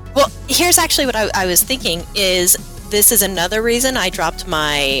Yeah. Well, here's actually what I was thinking is this is another reason I dropped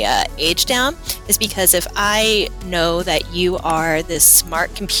my age down is because if I know that you are this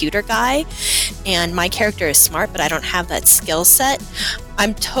smart computer guy and my character is smart but I don't have that skill set,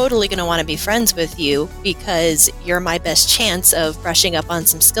 I'm totally going to want to be friends with you because you're my best chance of brushing up on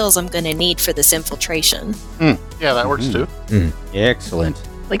some skills I'm going to need for this infiltration. Yeah, that works too. Excellent.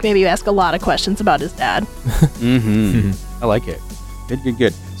 like maybe you ask a lot of questions about his dad. Mm-hmm. I like it.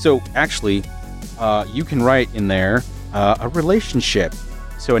 Good. So actually, you can write in there a relationship.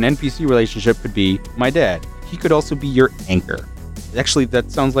 So an NPC relationship could be my dad. He could also be your anchor. Actually,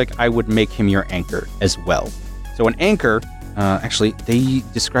 that sounds like I would make him your anchor as well. So an anchor, actually, they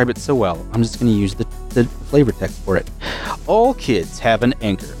describe it so well. I'm just going to use the flavor text for it. All kids have an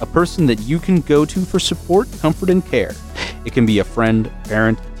anchor, a person that you can go to for support, comfort, and care. It can be a friend,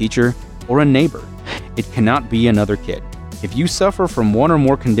 parent, teacher, or a neighbor. It cannot be another kid. If you suffer from one or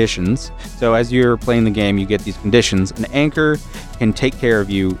more conditions, so as you're playing the game, you get these conditions, an anchor can take care of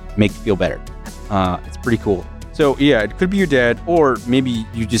you, make you feel better. It's pretty cool. So yeah, it could be your dad, or maybe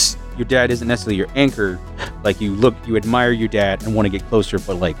your dad isn't necessarily your anchor. Like you admire your dad and want to get closer,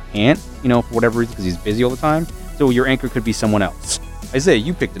 but like can't, for whatever reason, because he's busy all the time. So your anchor could be someone else. Isaiah,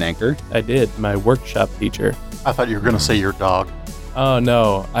 you picked an anchor. I did. My workshop teacher. I thought you were going to say your dog. Oh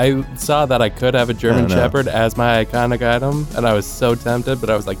no! I saw that I could have a German Oh, no. Shepherd as my iconic item, and I was so tempted, but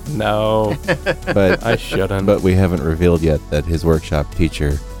I was like, no, But I shouldn't. but we haven't revealed yet that his workshop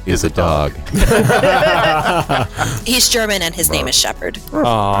teacher is a dog. He's German and his name is Shepard.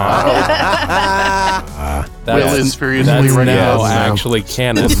 Aw. Will is furiously that's ready. now Yes. actually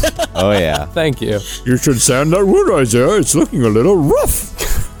canon. Oh yeah. Thank you. You should sand that wood, Isaiah. It's looking a little rough.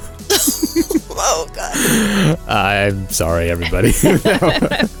 Oh, God. I'm sorry, everybody.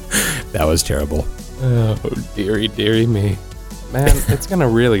 That was terrible. Oh, dearie me. Man, it's gonna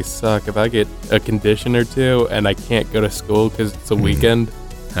really suck if I get a condition or two and I can't go to school because it's a weekend.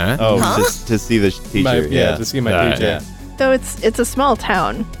 Huh? Oh, Huh? to see the teacher. To see my teacher. Yeah. So it's a small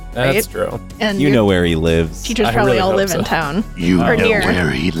town, That's right? true. And You your know where he lives. teachers I probably really all hope live in so. town. You Or know near.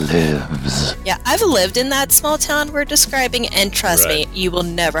 where he lives. Yeah, I've lived in that small town we're describing, and trust Right. me, you will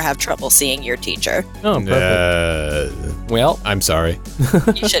never have trouble seeing your teacher. Oh, perfect. Well, I'm sorry.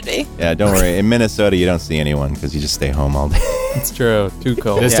 You should be. Yeah, don't worry. In Minnesota, you don't see anyone because you just stay home all day. It's true. Too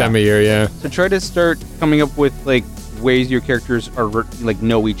cold. This Yeah. time of year, yeah. So try to start coming up with like ways your characters are like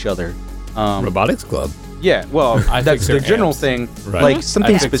know each other. Robotics Club. Yeah, well, I that's fix the your general amps. thing. Right. Like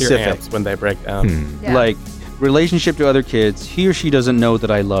something I fix your specific. amps when they break down. Yeah. Like relationship to other kids. He or she doesn't know that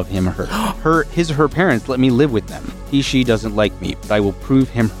I love him or her. His or her parents let me live with them. She doesn't like me, but I will prove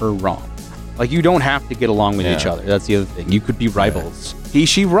her wrong. Like you don't have to get along with each Yeah. other. That's the other thing. You could be rivals.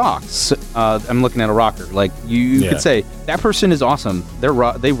 She rocks. I'm looking at a rocker. Like you Yeah. could say that person is awesome.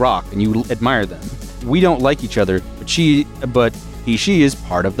 They rock, and you admire them. We don't like each other, but she is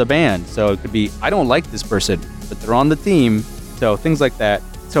part of the band. So it could be I don't like this person, but they're on the team. So things like that.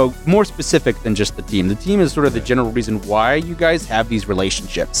 So more specific than just the team. The team is sort of the general reason why you guys have these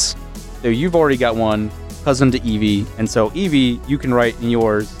relationships. So you've already got one cousin to Evie, and so Evie, you can write in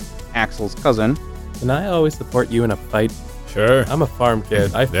yours Axel's cousin. Can I always support you in a fight? Sure. I'm a farm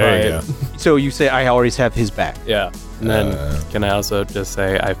kid. I There you fight. go. So you say I always have his back. Yeah. And then can I also just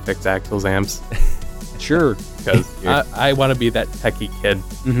say I fix Axel's amps? Sure. Because I want to be that techie kid.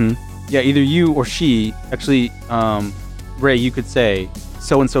 Mm-hmm. Yeah, either you or she. Actually, Ray, you could say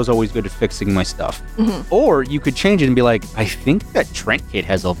so-and-so's always good at fixing my stuff. Or you could change it and be like, I think that Trent kid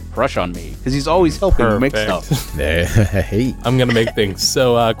has a crush on me because he's always helping make Perfect. stuff. Hey. I'm gonna make things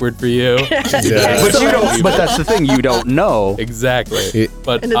so awkward for you. But you don't. But that's the thing, you don't know. Exactly.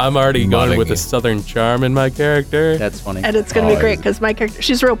 But And it's- I'm already going with Modding a it. southern charm in my character. That's funny. And it's gonna be great because my character,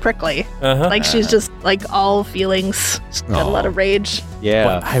 she's real prickly. Uh-huh. Like she's just like all feelings. She's got a lot of rage. Yeah.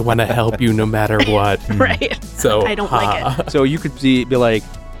 Well, I want to help you no matter what. Right. So I don't like it. So you could be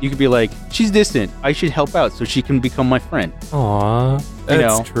like, she's distant. I should help out so she can become my friend. Aw, that's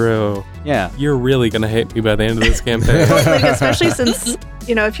know. true. Yeah. You're really gonna hate me by the end of this campaign. Like, especially since,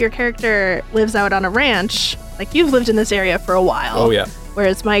 if your character lives out on a ranch, like you've lived in this area for a while. Oh yeah.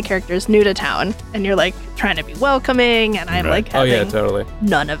 Whereas my character's new to town, and you're like trying to be welcoming, and I'm like Oh having yeah, totally.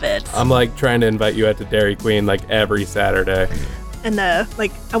 none of it. I'm like trying to invite you out to Dairy Queen like every Saturday. And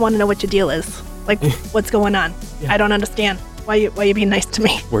like, I want to know what your deal is. Like, what's going on? I don't understand. Why you being nice to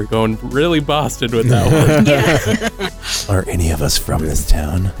me? We're going really Boston with that one. Are any of us from this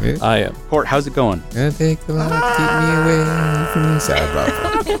town? I am. Court, how's it going? Gonna take the lot, keep me away from this.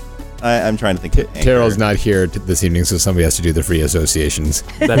 I'm trying to think of Anchor. Terrell's not here this evening, so somebody has to do the free associations.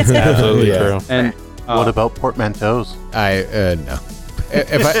 That's absolutely Yeah. true. And What about portmanteaus? No.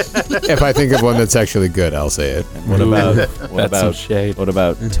 If I think of one that's actually good, I'll say it. What about That's some shade. what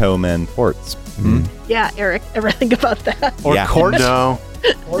about Towmen Ports? Yeah, Eric, ever think about that? or Yeah. court No.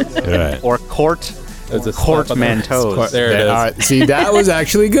 Right. or court There's a court slap on the- manteaus. There it is. All right. See, that was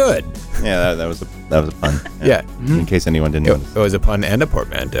actually good. Yeah, that was a pun. Yeah. In case anyone didn't It, notice. it was a pun and a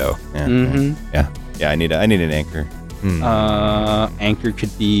portmanteau. Yeah. Mhm. Yeah. I need an anchor. Anchor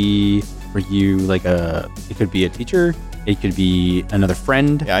could be for you like it could be a teacher, it could be another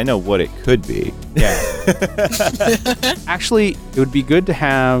friend. Yeah, I know what it could be. Actually, it would be good to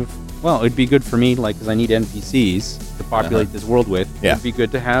have. Well, it'd be good for me, like, because I need NPCs to populate this world with. Yeah. It'd be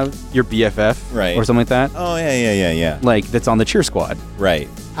good to have your BFF, Right. or something like that, Oh yeah. like that's on the cheer squad. Right.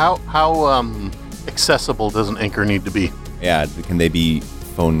 How accessible does an anchor need to be? Yeah. Can they be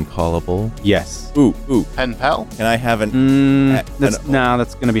phone callable? Yes. Ooh. Pen pal? Can I have an?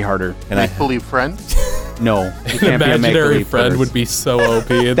 That's gonna be harder. Can I? Make believe friend? No, it can't be a Imaginary make-believe friend person. would be so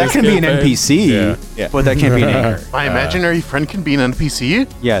OP. In That this can be an campaign. NPC, Yeah. Yeah. but that can't be an anchor. My imaginary friend can be an NPC?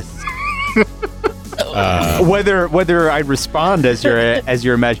 Yes. Whether I respond as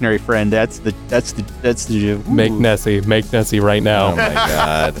your imaginary friend, that's the Make ooh. Nessie right now. Oh my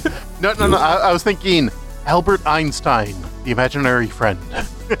god. No. I was thinking Albert Einstein, the imaginary friend.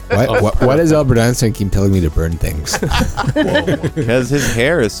 Why does Albert Einstein keep telling me to burn things? Because his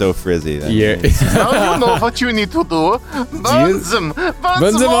hair is so frizzy. That Yeah. means- Now you know what you need to do. Burn them.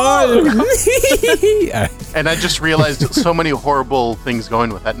 Burn them all. And I just realized so many horrible things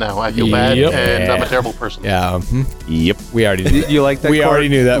going with that now. I feel bad, Yep. and I'm a terrible person. Yeah. Yep. We already knew. You like that? We Court? already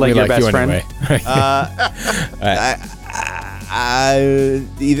knew that. Like we your liked best you friend? anyway.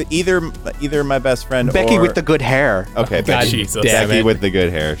 Either my best friend Becky or with the good hair. okay, God Becky, Jesus. damn Becky it. with the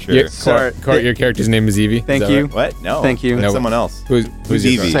good hair. Sure. Yeah, Court, your character's name is Evie. Thank Is that you. right? What? No. Thank you. That's No. someone else. Who's Who's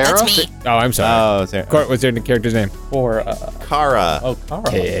your Evie? character? Sarah? That's me. Oh, I'm sorry. Oh, Sarah. Court, what's your character's name? Or Kara. Carl.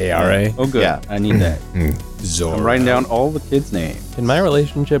 K-A-R-A. Oh, good. Yeah. I need that. Zora. I'm writing down all the kids' names. Can my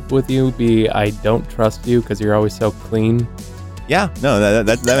relationship with you be I don't trust you because you're always so clean? Yeah. No,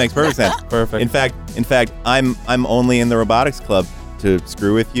 that makes perfect sense. Perfect. In fact, I'm only in the robotics club to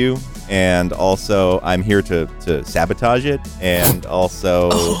screw with you, and also I'm here to sabotage it, and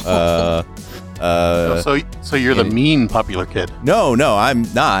also So you're the mean popular kid. no, I'm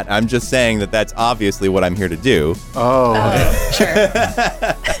not. I'm just saying that's obviously what I'm here to do. Oh. Sure.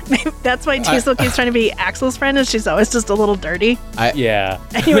 Maybe that's why Teasel keeps trying to be Axel's friend, and she's always just a little dirty. Yeah.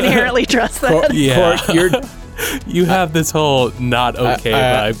 And you inherently trust that. Yeah. Court, you're, You have this whole not okay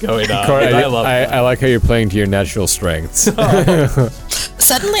vibe going on. Court, and I love that. I like how you're playing to your natural strengths.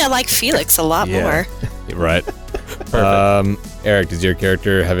 Suddenly I like Felix a lot more. Right. Eric, does your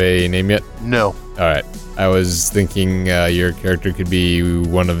character have a name yet? No. All right. I was thinking your character could be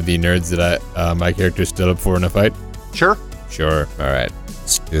one of the nerds that my character stood up for in a fight. Sure. Sure. All right.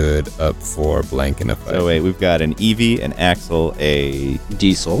 Stood up for blank in a fight. So wait, we've got an Evie, an Axel, a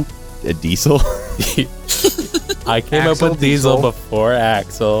Diesel. Diesel, I came Axel, up with Diesel Diesel. before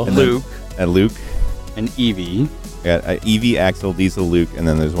Axel. And Luke. a Luke. And Evie. We got Evie, Axel, Diesel, Luke, and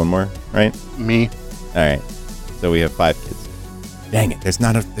then there's one more, right? Me. All right. So we have 5 kids. Dang it! There's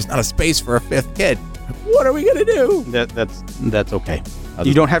not a space for a 5th kid. What are we gonna do? That's okay. I'll You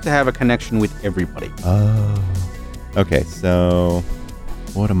just- don't have to have a connection with everybody. Oh. Okay. So,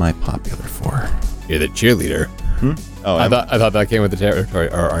 what am I popular for? You're the cheerleader. Oh, I thought that came with the territory,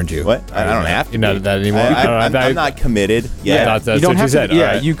 or aren't you? What? I don't have to. You're not that anymore. I'm not committed yet. That's you don't what have you said. to. Yeah,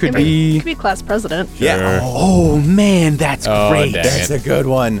 All right. you could You be. could be class president. Yeah. Oh man, that's great. dang That's it. a good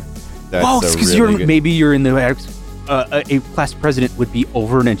one. That's Well, a because really good. maybe you're in the a class president would be an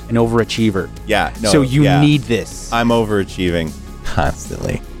overachiever. Yeah. No, so you yeah. need this. I'm overachieving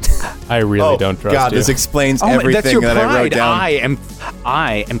constantly. I really don't trust God, you. this explains that's everything your that pride. I wrote down.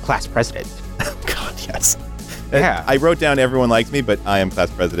 I am class president. God, yes. Yeah. I wrote down everyone likes me, but I am class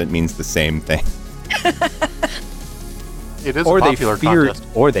president means the same thing. It is Or a they popular fear, contest.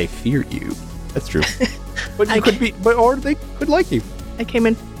 or they fear you. That's true. But you could be, or they could like you. I came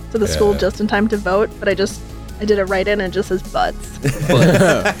into the school just in time to vote, but I did a write-in and it just says butts.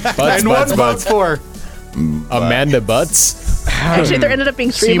 Butts. for? Amanda Butts. Actually, there ended up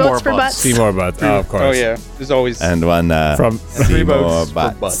being 3 Seymour votes for butts. butts. Seymour Butts. Oh, of course. Oh yeah, there's always And one From Seymour for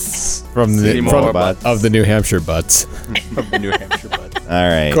Butts. butts from the Seymour from, Butts. of the New Hampshire Butts. from the New Hampshire butts. All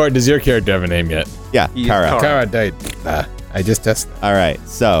right. Court, does your character have a name yet? Yeah, He is Kara. Kara. Kara died. I just tested. All right.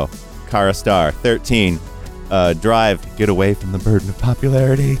 So, Kara Star, 13. Drive. Get away from the burden of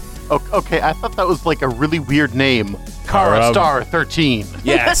popularity. Okay, I thought that was like a really weird name. Kara Kara. Star 13.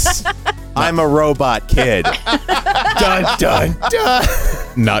 Yes. I'm a robot kid. Dun, dun, dun.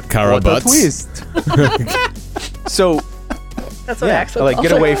 Not Kara What a Butts. twist. So That's what yeah, Axel like calls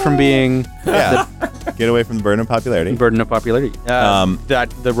get it. away from being Yeah. Get away from the burden of popularity. burden of popularity. Um, That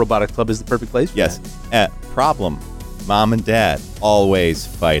the robotic club is the perfect place. For Yes. that. Problem. Mom and dad always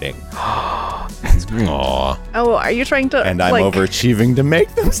fighting. Aw. Oh, are you trying to? And I'm like, overachieving to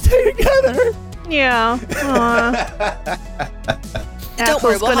make them stay together. Yeah. Aw. Don't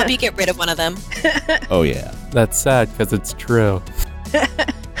worry, Axel's we'll gonna- help you get rid of one of them. Oh, yeah. That's sad because it's true.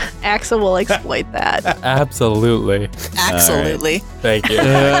 Axel will exploit that. Absolutely. Absolutely. Thank you.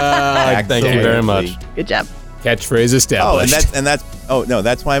 Yeah, Thank you very much. Good job. Catchphrase Oh, established. oh no,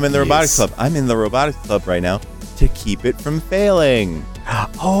 that's why I'm in the robotics Yes. club. I'm in the robotics club right now to keep it from failing.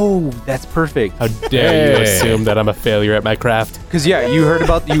 Oh, that's perfect. How dare you Hey. assume that I'm a failure at my craft? Because yeah, you heard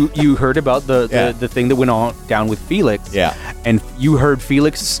about you heard about Yeah. the thing that went on down with Felix. Yeah. And you heard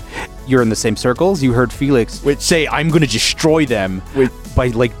Felix. You're in the same circles. You heard Felix say, "I'm going to destroy them by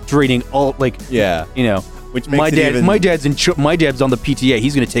like draining all like Yeah. you know." Which makes it even- my dad's on the PTA.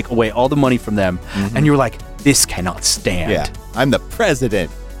 He's going to take away all the money from them. And you're like, this cannot stand. Yeah. I'm the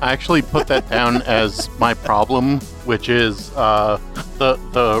president. I actually put that down as my problem, which is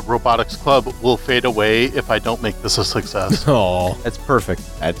the robotics club will fade away if I don't make this a success. Oh, That's perfect.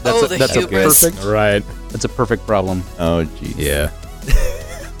 That's Oh, the that's a hubris. good. right. That's a perfect problem. Oh, geez. Yeah.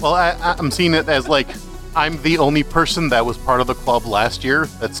 Well, I'm seeing it as like I'm the only person that was part of the club last year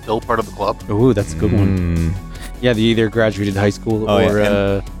that's still part of the club. Ooh, that's a good one. Yeah, they either graduated high school Oh, yeah,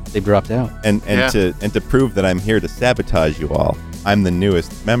 or they dropped out. And Yeah. to prove that I'm here to sabotage you all, I'm the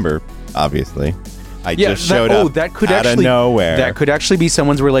newest member, obviously. I just showed up that could out actually of nowhere. That could actually be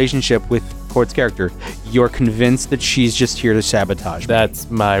someone's relationship with Court's character. You're convinced that she's just here to sabotage. me. That's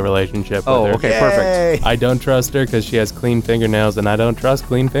my relationship with Oh, her. okay, perfect. Yay! I don't trust her because she has clean fingernails, and I don't trust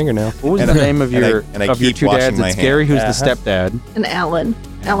clean fingernails. What was And the I- name of and I- your and I of your keep two washing dads? my It's Gary, who's hands. the stepdad. And Alan.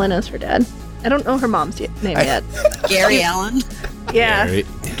 Alan is her dad. I don't know her mom's name yet. Gary Allen. Yeah. Gary.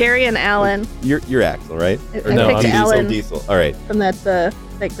 Gary and Alan. You're Axel, right? I no, picked I'm Alan Diesel. All right. from that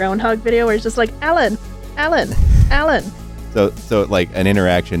Groundhog video where it's just like, Alan. So like an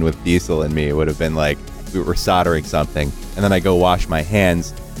interaction with Diesel and me would have been like we were soldering something, and then I go wash my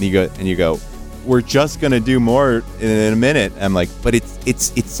hands, and you go, we're just gonna do more in a minute. I'm like, but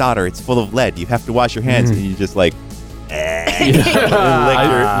it's solder. It's full of lead. You have to wash your hands, and you just like lick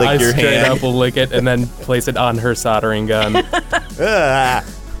I your straight hand. up will lick it and then place it on her soldering gun. Ah.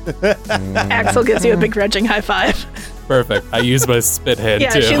 Axel gives you a begrudging high five. Perfect. I use my spit hand Yeah,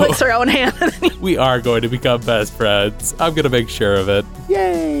 too. she licks her own hand. We are going to become best friends. I'm gonna make sure of it.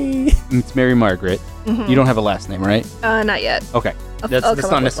 Yay! It's Mary Margaret. You don't have a last name, right? Not yet. Okay, I'll that's come not up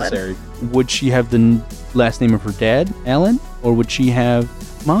with one. necessary. Would she have the last name of her dad, Alan, or would she have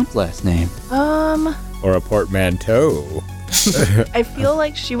mom's last name? Or a portmanteau. I feel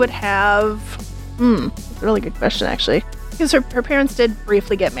like she would have. That's a really good question, actually. Because her parents did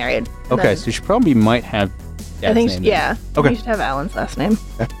briefly get married. and Okay, then so she probably might have. I Dad's think, name. yeah. Okay. You should have Alan's last name.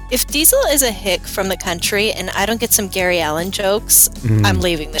 If Diesel is a hick from the country and I don't get some Gary Allen jokes, I'm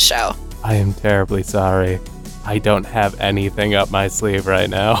leaving the show. I am terribly sorry. I don't have anything up my sleeve right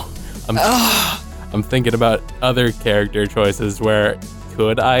now. I'm thinking about other character choices where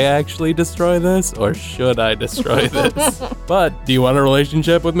could I actually destroy this or should I destroy this? But do you want a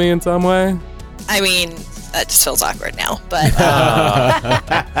relationship with me in some way? I mean, That just feels awkward now. But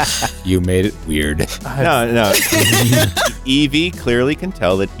You made it weird. No. Evie clearly can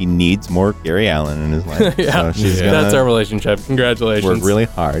tell that he needs more Gary Allen in his life. Yeah. So she's That's our gonna relationship. Congratulations. work really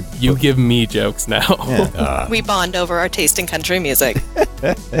hard. You give me jokes now. Yeah. we bond over our taste in country music,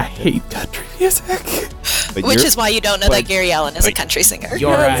 I hate country music. But which you're- is why you don't know that Gary Allen is a country singer.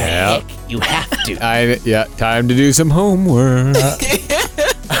 You're a Yeah. hick. You have to. Time to do some homework.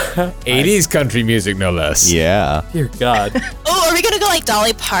 80s country music, no less. Yeah. Dear God. Oh, are we gonna go like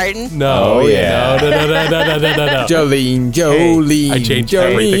Dolly Parton? No. Oh, yeah. No. Jolene. I changed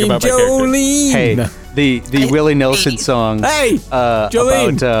everything about my character. Jolene. Hey, the Willie Nelson song Hey.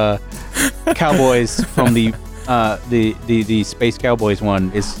 Jolene. about cowboys from the Space Cowboys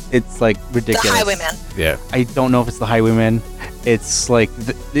one it's like The ridiculous. Highwayman. Yeah. I don't know if it's the Highwayman. It's like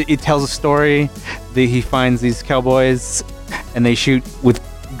it tells a story. He finds these cowboys, and they shoot with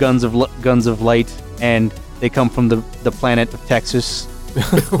guns of light, and they come from the planet of Texas.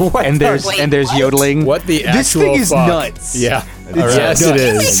 and there's Wait, and there's what? yodeling. What the actual This thing is fuck? nuts. Yeah. It's Yes, nuts.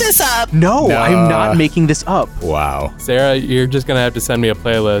 it Make is. this up. No, No. I'm not making this up. Wow. Sarah, you're just going to have to send me a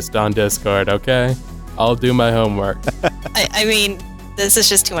playlist on Discord, okay? I'll do my homework. I mean, this is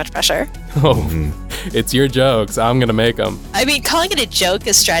just too much pressure. Oh, it's your jokes. I'm going to make them. I mean, calling it a joke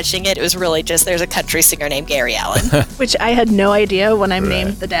is stretching it. It was really just there's a country singer named Gary Allen. Which I had no idea when I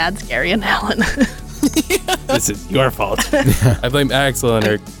named the dads Gary and Alan. This is your fault. I blame Axel and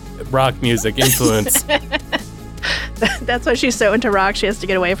her rock music influence. That's why she's so into rock. She has to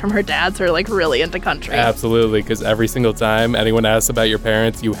get away from her dads who are like really into country. Absolutely, because every single time anyone asks about your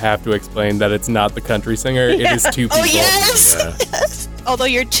parents, you have to explain that it's not the country singer. It is two people. Oh, yes! Yes. Although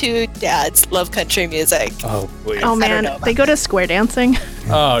your two dads love country music. Oh, please. Oh I don't man, know about they go to square dancing.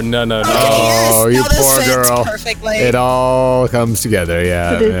 Oh, no. Oh, Yes, you now this poor fits girl. Perfectly. It all comes together,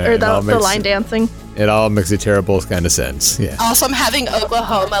 yeah. or It all the makes- line dancing. It all makes a terrible kind of sense. Yeah. Also, I'm having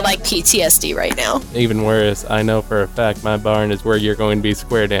Oklahoma like PTSD right now. Even worse, I know for a fact my barn is where you're going to be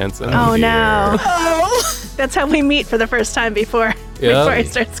square dancing. Oh no. Oh, That's how we meet for the first time before I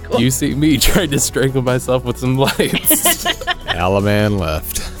start school. You see me trying to strangle myself with some lights. Alaman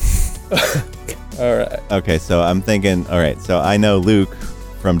left. All right. Okay, so I'm thinking. All right, so I know Luke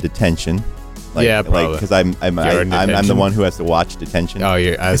from detention. Yeah, probably. Because I'm You're in the detention? one who has to watch detention. Oh,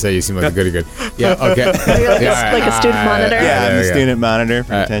 I say you seem like a goody good. Yeah, okay. Like a student monitor? Yeah, I'm there the we go. student monitor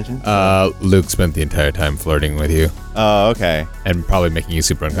for All right. detention. Luke spent the entire time flirting with you Oh, okay. and probably making you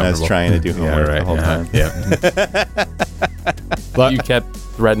super And I uncomfortable. was trying to do homework the whole time. Yeah. But You kept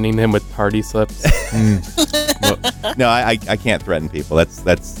threatening him with party slips. No, I can't threaten people. That's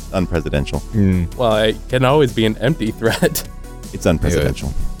unpresidential. Well, it can always be an empty threat. It's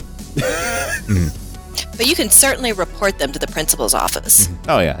unpresidential. but you can certainly report them to the principal's office.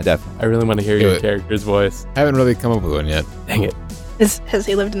 Oh yeah, definitely. I really want to hear Do your it. character's voice. haven't really come up with one yet. Dang it. Has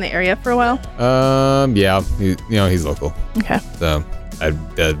he lived in the area for a while? Yeah, he's local. Okay. So I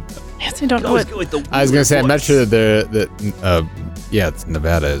Yes, I don't know what. was gonna say I'm not sure that yeah, it's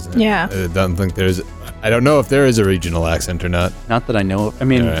Nevada, isn't it? Yeah. I don't think I don't know if there is a regional accent or not. Not that I know of. I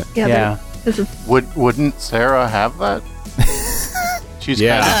mean, All right. Yeah, This is Wouldn't Sarah have that? She's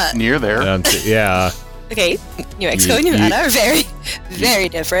Yeah. kind of near there. Yeah. Okay, New Mexico and You- Nevada are very, very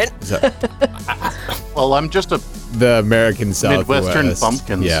different. So, Well, I'm just a the American Southwest. Midwestern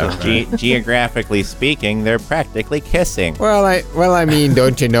bumpkin, Yeah. so- right. Geographically speaking, they're practically kissing. Well, I mean,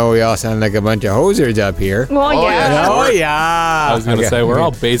 don't you know we all sound like a bunch of hosers up here? well, Oh, yeah. yeah. Oh yeah. I was going to Okay. say, we're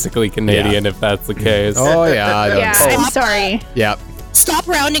all basically Canadian if that's the case. Oh yeah. don't Yeah, say- I'm sorry. Yep. Stop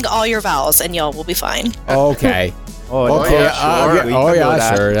rounding all your vowels, and y'all will be fine. Okay. Oh, Okay. yeah, sure. We Oh can do yeah,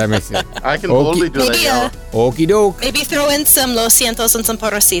 that. sure. That makes sense. I can Okay. totally do that. Maybe Yeah. Okie doke. maybe throw in some Los Cientos and some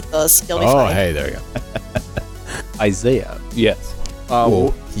Porocitos. You'll be Oh, fine. hey, there you go. Isaiah. Yes.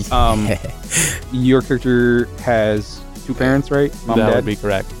 Whoa. Your character has two parents, right? Mom, that dad, would be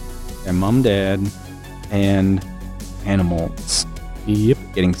correct. and mom, dad, and animals Yep.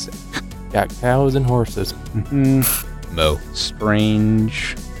 getting sick. Got cows and horses. hmm Mo.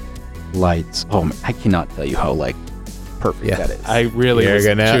 Strange lights. Oh, man, I cannot tell you how perfect Yeah. that is. I really You're was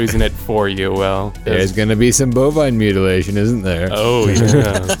gonna- choosing it for you. Well, There's gonna be some bovine mutilation, isn't there? oh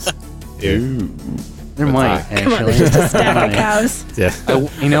yeah. there might Come on, actually. there's just a stack of Might. cows. Yeah. I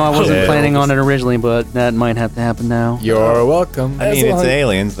wasn't Yeah. planning on it originally, but that might have to happen now. You're welcome. I mean, it's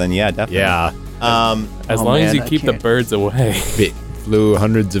aliens, then yeah, definitely. Yeah. As Oh, long as man, you I keep the can't. birds away. It flew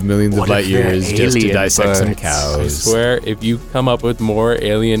hundreds of millions What of light if they're years just to alien dissect some birds? I cows. swear, if you come up with more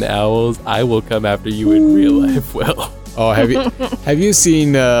alien owls, I will come after you in real life, Will. Oh, have you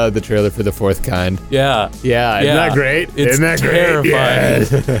seen the trailer for The Fourth Kind? Yeah. Yeah, isn't Yeah. that great? It's isn't that terrifying.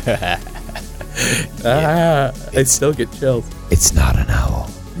 great? Yeah. I still get chills. It's not an owl.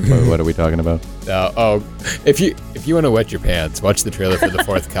 What are we talking about? If you want to wet your pants, watch the trailer for The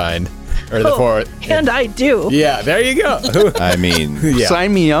Fourth Kind. Or the fourth. And I do. Yeah, there you go. I mean, Yeah.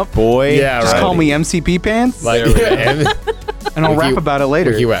 Sign me up. boy. Yeah, Just right. call me MCP Pants, Like, and and I'll rap about it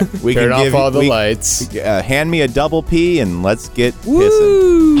later. we We turn can off give all the we- lights. Hand me a double P and let's get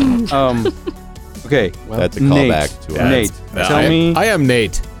pissing. Okay. That's a Nate. callback to Nate, Yeah, tell me. I am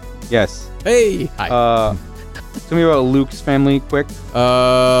Nate. Yes. Hey. Hi. Tell me about Luke's family, quick.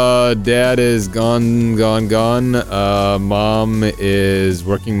 Dad is gone. Mom is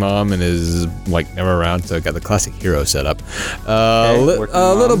working mom and is like never around, so I got the classic hero setup. working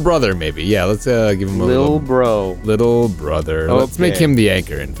mom. Little brother maybe. Yeah, let's give him a Little bro. little brother. Let's make Okay. him the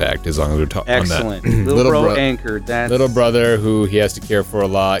anchor. In fact, as long as we're talking on that. Excellent. Little bro bro- anchored. That's Little brother who he has to care for a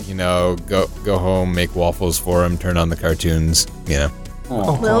lot. You know, go home, make waffles for him, turn on the cartoons. You know.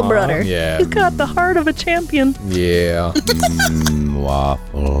 Aw. Little brother. Yeah. He's got the heart of a champion. Yeah.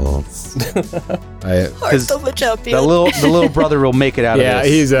 Waffles. Heart of a champion. The little brother will make it out Yeah, of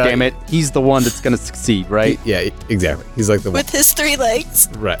this. he's, damn it. He's the one that's gonna succeed, right? Yeah. Exactly. He's like the one. With his 3 legs.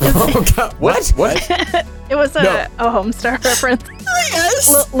 Right. Oh God. What? It was a No. Homestar reference. Yes.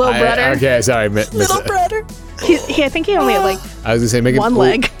 Little brother. Okay. Sorry. Little brother. I think he only had like I was gonna say make it one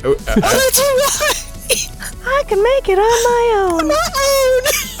leg. Oh, that's right. I can make it on my own.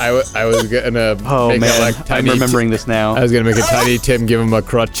 I was gonna Oh make man, it like I'm tiny. remembering this now. I was gonna make a tiny Tim give him a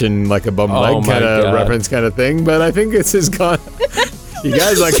crutch and like a bum Oh leg my kind of God. reference kind of thing, but I think this is gone. You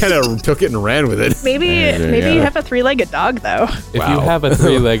guys like kind of took it and ran with it. Maybe Yeah. you have a 3-legged dog though. If Wow. you have a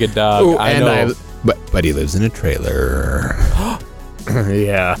 3-legged dog, Oh, I know but he lives in a trailer.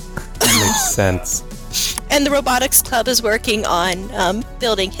 Yeah. makes sense. And the robotics club is working on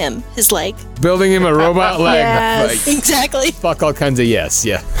building him his leg. Building him a robot leg. Yes. Like, Exactly. fuck all kinds of yes.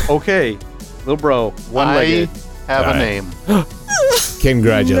 Yeah. Okay, little bro, I one-legged. have a Alright. name.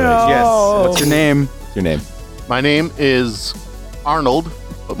 Congratulations. Yes. What's your name? What's your name? My name is Arnold,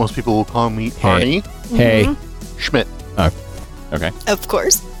 but most people will call me Arnie Hey. Schmidt. Okay. Of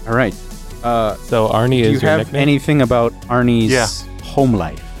course. All right. So Arnie Do you is your have nickname? anything about Arnie's Yeah. home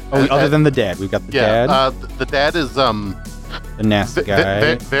life? Oh, other than the dad, we've got the dad, the dad is the nasty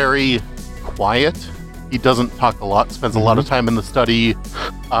guy. very quiet. He doesn't talk a lot. Spends a lot of time in the study,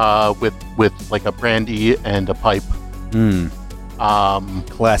 with like a brandy and a pipe.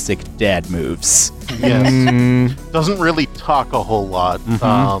 Classic dad moves. Yes. Mm, Doesn't really talk a whole lot.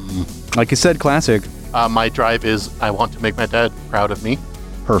 Like I said, classic. My drive is I want to make my dad proud of me.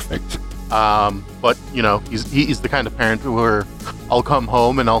 Perfect. But you know, he's the kind of parent where I'll come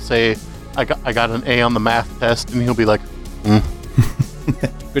home and I'll say I got an A on the math test, and he'll be like,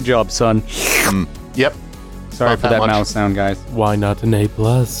 Good job, son. "Yep." Sorry Not for that that much. mouse sound, guys. Why not an A+?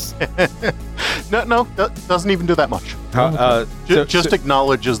 No, doesn't even do that much. Just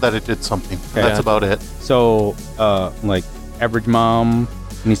acknowledges that it did something. Okay. That's about it. So, like, average mom,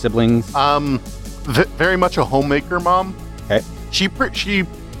 any siblings? Very much a homemaker mom. Okay. She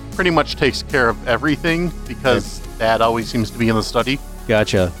pretty much takes care of everything because dad always seems to be in the study.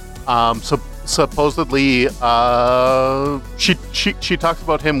 Gotcha. So supposedly, she talks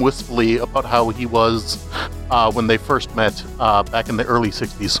about him wistfully about how he was when they first met back in the early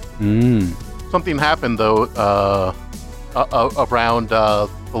 '60s. Something happened though around the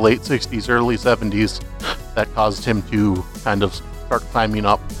late '60s, early '70s that caused him to kind of start climbing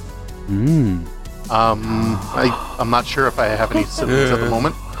up. I'm not sure if I have any siblings at the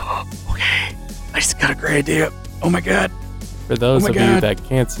moment. Okay. I just got a great idea. Oh my god. For those Oh my of you God. that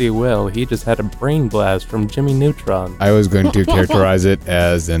can't see Will, he just had a brain blast from Jimmy Neutron. I was going to characterize it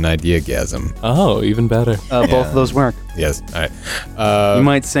as an ideagasm. Oh, even better. Both of those work. Yes. All right. You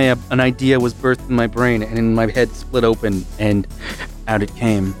might say an idea was birthed in my brain and in my head split open and out it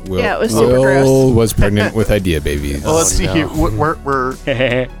came. Will, Yeah, it was super Will gross. was pregnant with idea babies. Well, let's see no. here. We're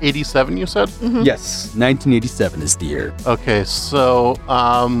 87, you said? Yes, 1987 is the year. Okay, so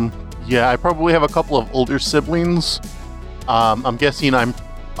yeah, I probably have a couple of older siblings. I'm guessing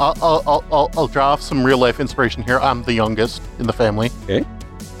I'll draw off some real life inspiration here. I'm the youngest in the family. Okay.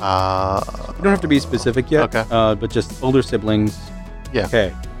 You don't have to be specific yet. Okay. But just older siblings. Yeah.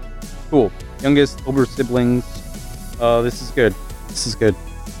 Okay. Cool. Youngest, older siblings. This is good. This is good.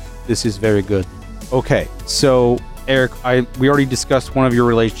 This is very good. Okay. So, Eric, we already discussed one of your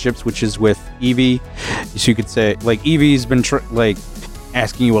relationships, which is with Evie. So you could say, like, Evie's been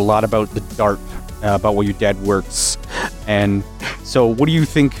asking you a lot about the DART, about what your dad works. And so what do you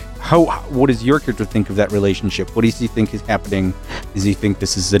think, what does your character think of that relationship? What does he think is happening? Does he think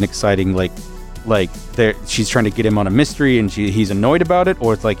this is an exciting, like, like she's trying to get him on a mystery and he's annoyed about it,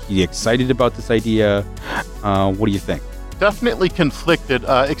 or it's like he's excited about this idea? What do you think? Definitely conflicted.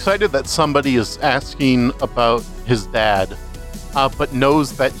 Excited that somebody is asking about his dad, but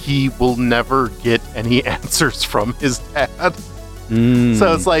knows that he will never get any answers from his dad.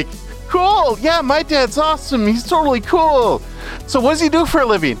 So it's like, cool, yeah, my dad's awesome. He's totally cool. So what does he do for a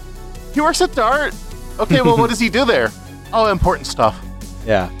living? He works at DART. Okay, well, what does he do there? Oh, important stuff.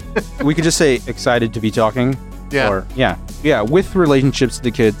 Yeah. We could just say excited to be talking. Yeah. Or, yeah. With relationships to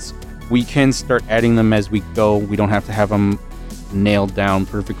the kids, we can start adding them as we go. We don't have to have them nailed down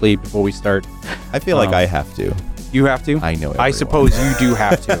perfectly before we start. I feel like I have to. You have to? I know everyone. I suppose you do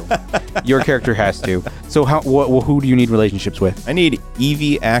have to. Your character has to. So who do you need relationships with? I need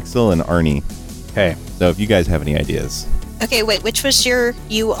Evie, Axel, and Arnie. Okay. So if you guys have any ideas. Okay, wait, which was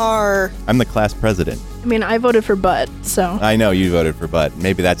you are... I'm the class president. I mean, I voted for Bud, so. I know you voted for Bud.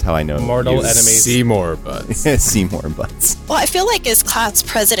 Maybe that's how I know. Mortal you. enemies. Seymour Butts. Seymour Butts. Well, I feel like as class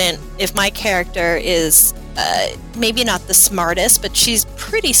president, if my character is maybe not the smartest, but she's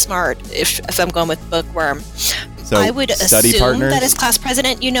pretty smart if I'm going with Bookworm. So I would study assume partners? that as class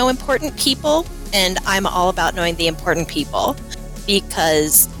president, you know important people, and I'm all about knowing the important people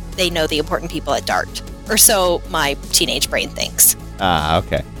because they know the important people at DART. Or so my teenage brain thinks. Ah,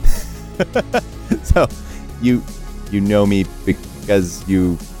 okay. So you know me because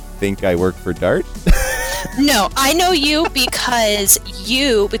you think I work for DART? No, I know you because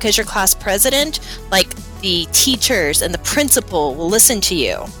you're class president, like the teachers and the principal will listen to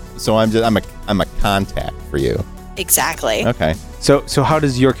you. So I'm a contact for you. Exactly. Okay. So how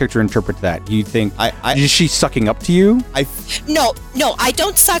does your character interpret that? Do you think is she sucking up to you? No, I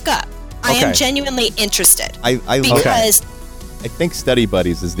don't suck up. I am Okay. genuinely interested. Because I think study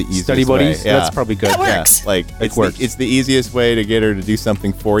buddies is the easiest Study buddies? way. Yeah. That's probably good. That works. Yeah, like It works. it's the easiest way to get her to do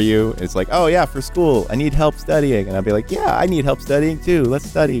something for you. It's like, oh yeah, for school, I need help studying, and I'll be like, yeah, I need help studying too. Let's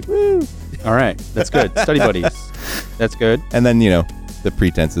study. Woo! All right. That's good. Study buddies. That's good. And then the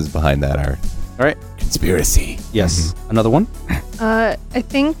pretenses behind that are All right. conspiracy. Yes. Another one? I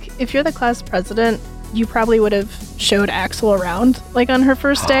think if you're the class president, you probably would have showed Axel around, like on her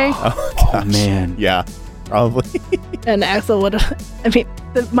first day. Oh Oh, gosh. man. Yeah, probably. And Axel would have, I mean,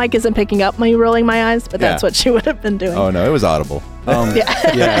 the mic isn't picking up me rolling my eyes, but that's Yeah. what she would have been doing. Oh no, it was audible.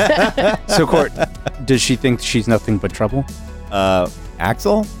 Yeah. So, Court, does she think she's nothing but trouble?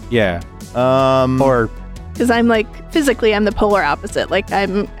 Axel? Yeah. Or Because I'm like, physically, I'm the polar opposite. Like, I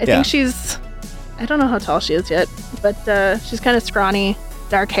Yeah. think she's, I don't know how tall she is yet, but she's kind of scrawny,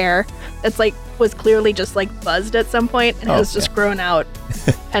 dark hair. That's like, was clearly just like buzzed at some point and has just grown out,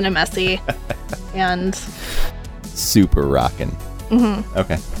 kind of messy. And super rockin'.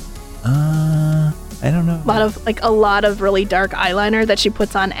 Okay. I don't know. a lot of really dark eyeliner that she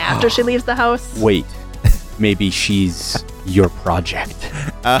puts on after she leaves the house. Wait. Maybe she's your project.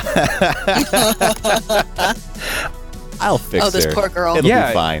 I'll fix her. Oh, this poor girl. It'll Yeah.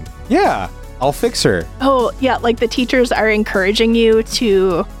 be fine. Yeah. I'll fix her. Oh, yeah, like the teachers are encouraging you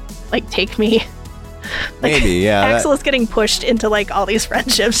to like take me. Like, Maybe, yeah. Axel is getting pushed into like all these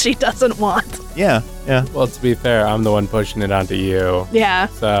friendships she doesn't want. Yeah. Well, to be fair, I'm the one pushing it onto you. Yeah.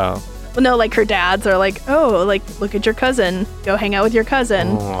 So, Well, no, like her dads are like, oh, like look at your cousin, go hang out with your cousin,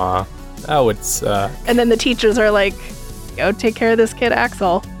 aw, that would suck. and then the teachers are like, go take care of this kid,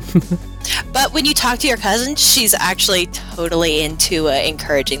 Axel. But when you talk to your cousin, she's actually totally into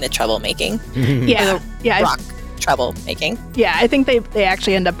encouraging the troublemaking. Yeah, yeah, Rock troublemaking. yeah. I think they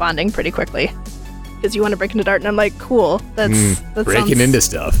actually end up bonding pretty quickly because you want to break into DART, and I'm like, cool. That Breaking sounds, into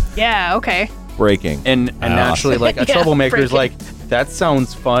stuff. Yeah, okay. Breaking. And naturally, like a Yeah, troublemaker's breaking. like, that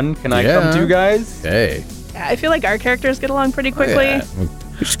sounds fun. Can I Yeah. come too, guys? Hey. Yeah, I feel like our characters get along pretty quickly. Yeah.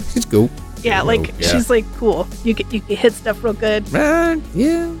 Let's go. Yeah, like Yeah. she's like cool. You can hit stuff real good.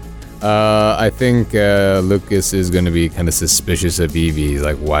 Yeah. I think Lucas is going to be kind of suspicious of Evie.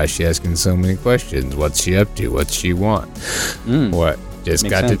 Like, why is she asking so many questions? What's she up to? What's she want? What? Just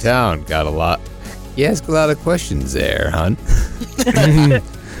Makes got sense. to town. Got a lot. You ask a lot of questions there, hon.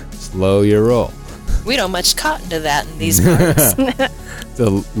 Slow your roll. We don't much cotton to that in these parts. It's a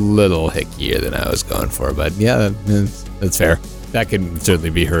little hickier than I was going for, but yeah, that's fair. That can certainly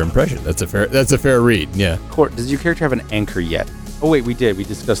be her impression. That's a fair read. Yeah. Court, does your character have an anchor yet? Oh wait, we did. We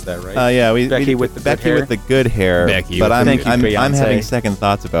discussed that, right? Yeah, Becky with the good Becky hair? with the good hair. Becky but with I'm the- Thank you, I'm Beyonce. having second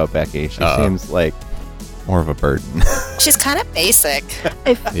thoughts about Becky. She Uh-oh. seems like more of a burden. She's kind of basic.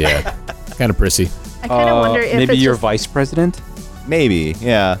 Yeah. Kind of prissy. I kind of wonder if maybe it's your just vice president. Maybe,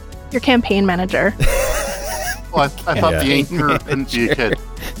 yeah. your campaign manager. Well, I thought the anchor couldn't be a kid.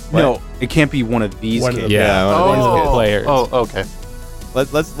 No, it can't be one of these One of kids. the- Yeah, one of these Oh, kids. players. Oh, okay.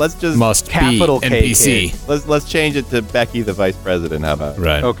 Let's just Must Capital be K NPC. let's change it to Becky the vice president. How about?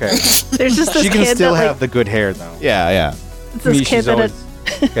 Right. Okay. There's just this She can kid still that have the good hair though. Yeah. it's this Me, kid she's that always-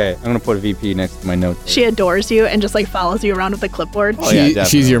 Okay, I'm gonna put a VP next to my notes. she adores you and just like follows you around with a clipboard. Oh, yeah,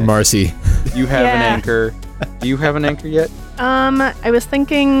 She's your definitely. Marcy. You have an Yeah. anchor. Do you have an anchor yet? I was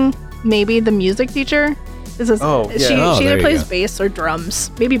thinking maybe the music teacher. This is Oh, yeah. she Oh, she there either you plays go. bass or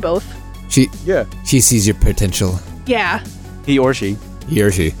drums, maybe both. Yeah. She sees your potential. Yeah. He or she. He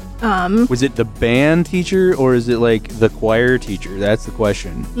or she. Was it the band teacher or is it like the choir teacher? That's the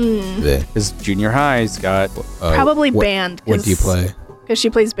question. The- Because junior high's got. Probably what, band. What do you play? Because she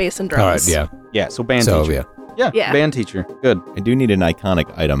plays bass and drums. All right. Yeah. Yeah, so band So teacher. yeah. Yeah, band teacher. Good. I do need an iconic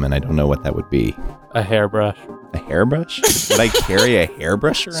item, and I don't know what that would be. A hairbrush. A hairbrush? Would I carry a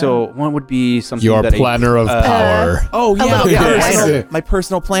hairbrush around? So what would be something Your that planner of power. oh little person. my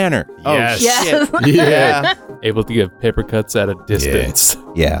personal planner. Oh Yes. Yes. shit. Yeah. Able to give paper cuts at a distance.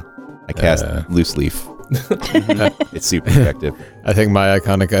 Yeah. I cast loose leaf. It's super effective. I think my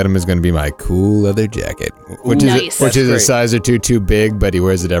iconic item is going to be my cool leather jacket, which Nice. is a That's size or two too big, but he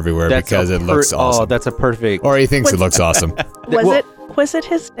wears it everywhere because it looks awesome. Oh, that's a perfect. Or he thinks it looks awesome. Was it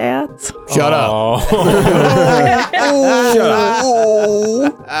his dad's? Shut up.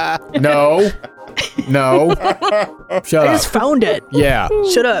 No. Shut I just up. found it. Yeah.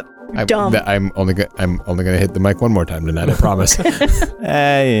 Shut up. Dumb. I'm only gonna hit the mic one more time tonight. I promise.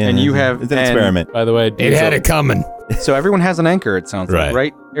 And you have- it's an and- experiment. By the way, It had it coming. So everyone has an anchor. It sounds like, Right.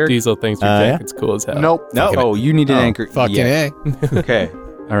 right? Eric? Diesel thinks your Yeah. jacket's cool as hell. Nope. No. Oh, you need an Oh, anchor. Fucking Yeah. A. Okay.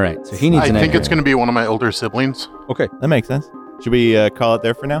 All right. So he needs I an think anchor. it's going to be one of my older siblings. Okay. That makes sense. Should we call it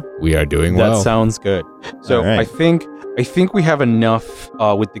there for now? We are doing That well. sounds good. So All right. I think we have enough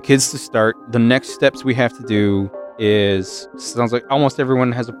with the kids to start. The next steps we have to do is sounds like almost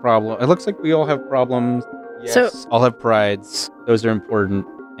everyone has a problem. It looks like we all have problems. Yes, So- all have prides. Those are important.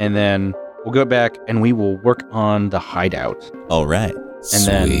 And then we'll go back and we will work on the hideout. All right. And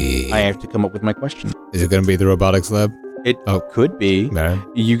then Sweet. I have to come up with my question. Is it going to be the robotics lab? It Oh. could be. Man.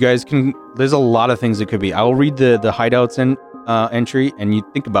 You guys can. There's a lot of things it could be. I'll read the hideouts entry, and you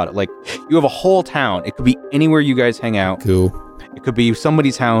think about it. Like you have a whole town. It could be anywhere you guys hang out. Cool. It could be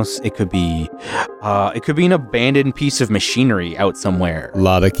somebody's house. It could be an abandoned piece of machinery out somewhere. A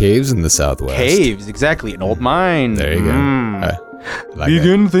lot of caves in the southwest. Caves, exactly. An old mine. There you go. Mm. Like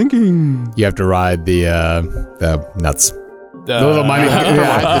Begin thinking. that. You have to ride the nuts. The little mine. What? You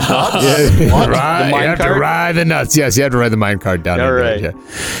The have to minecart? ride the nuts. Yes, you have to ride the minecart down. All in there, right.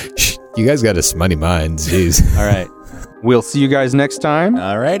 yeah. You guys got a smutty minds. Jeez. All right. We'll see you guys next time.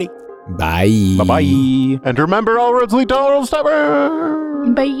 All righty. Bye. Bye bye. And remember, all roads lead to All Roads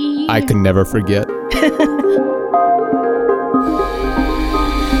Tavern. Bye. I can never forget.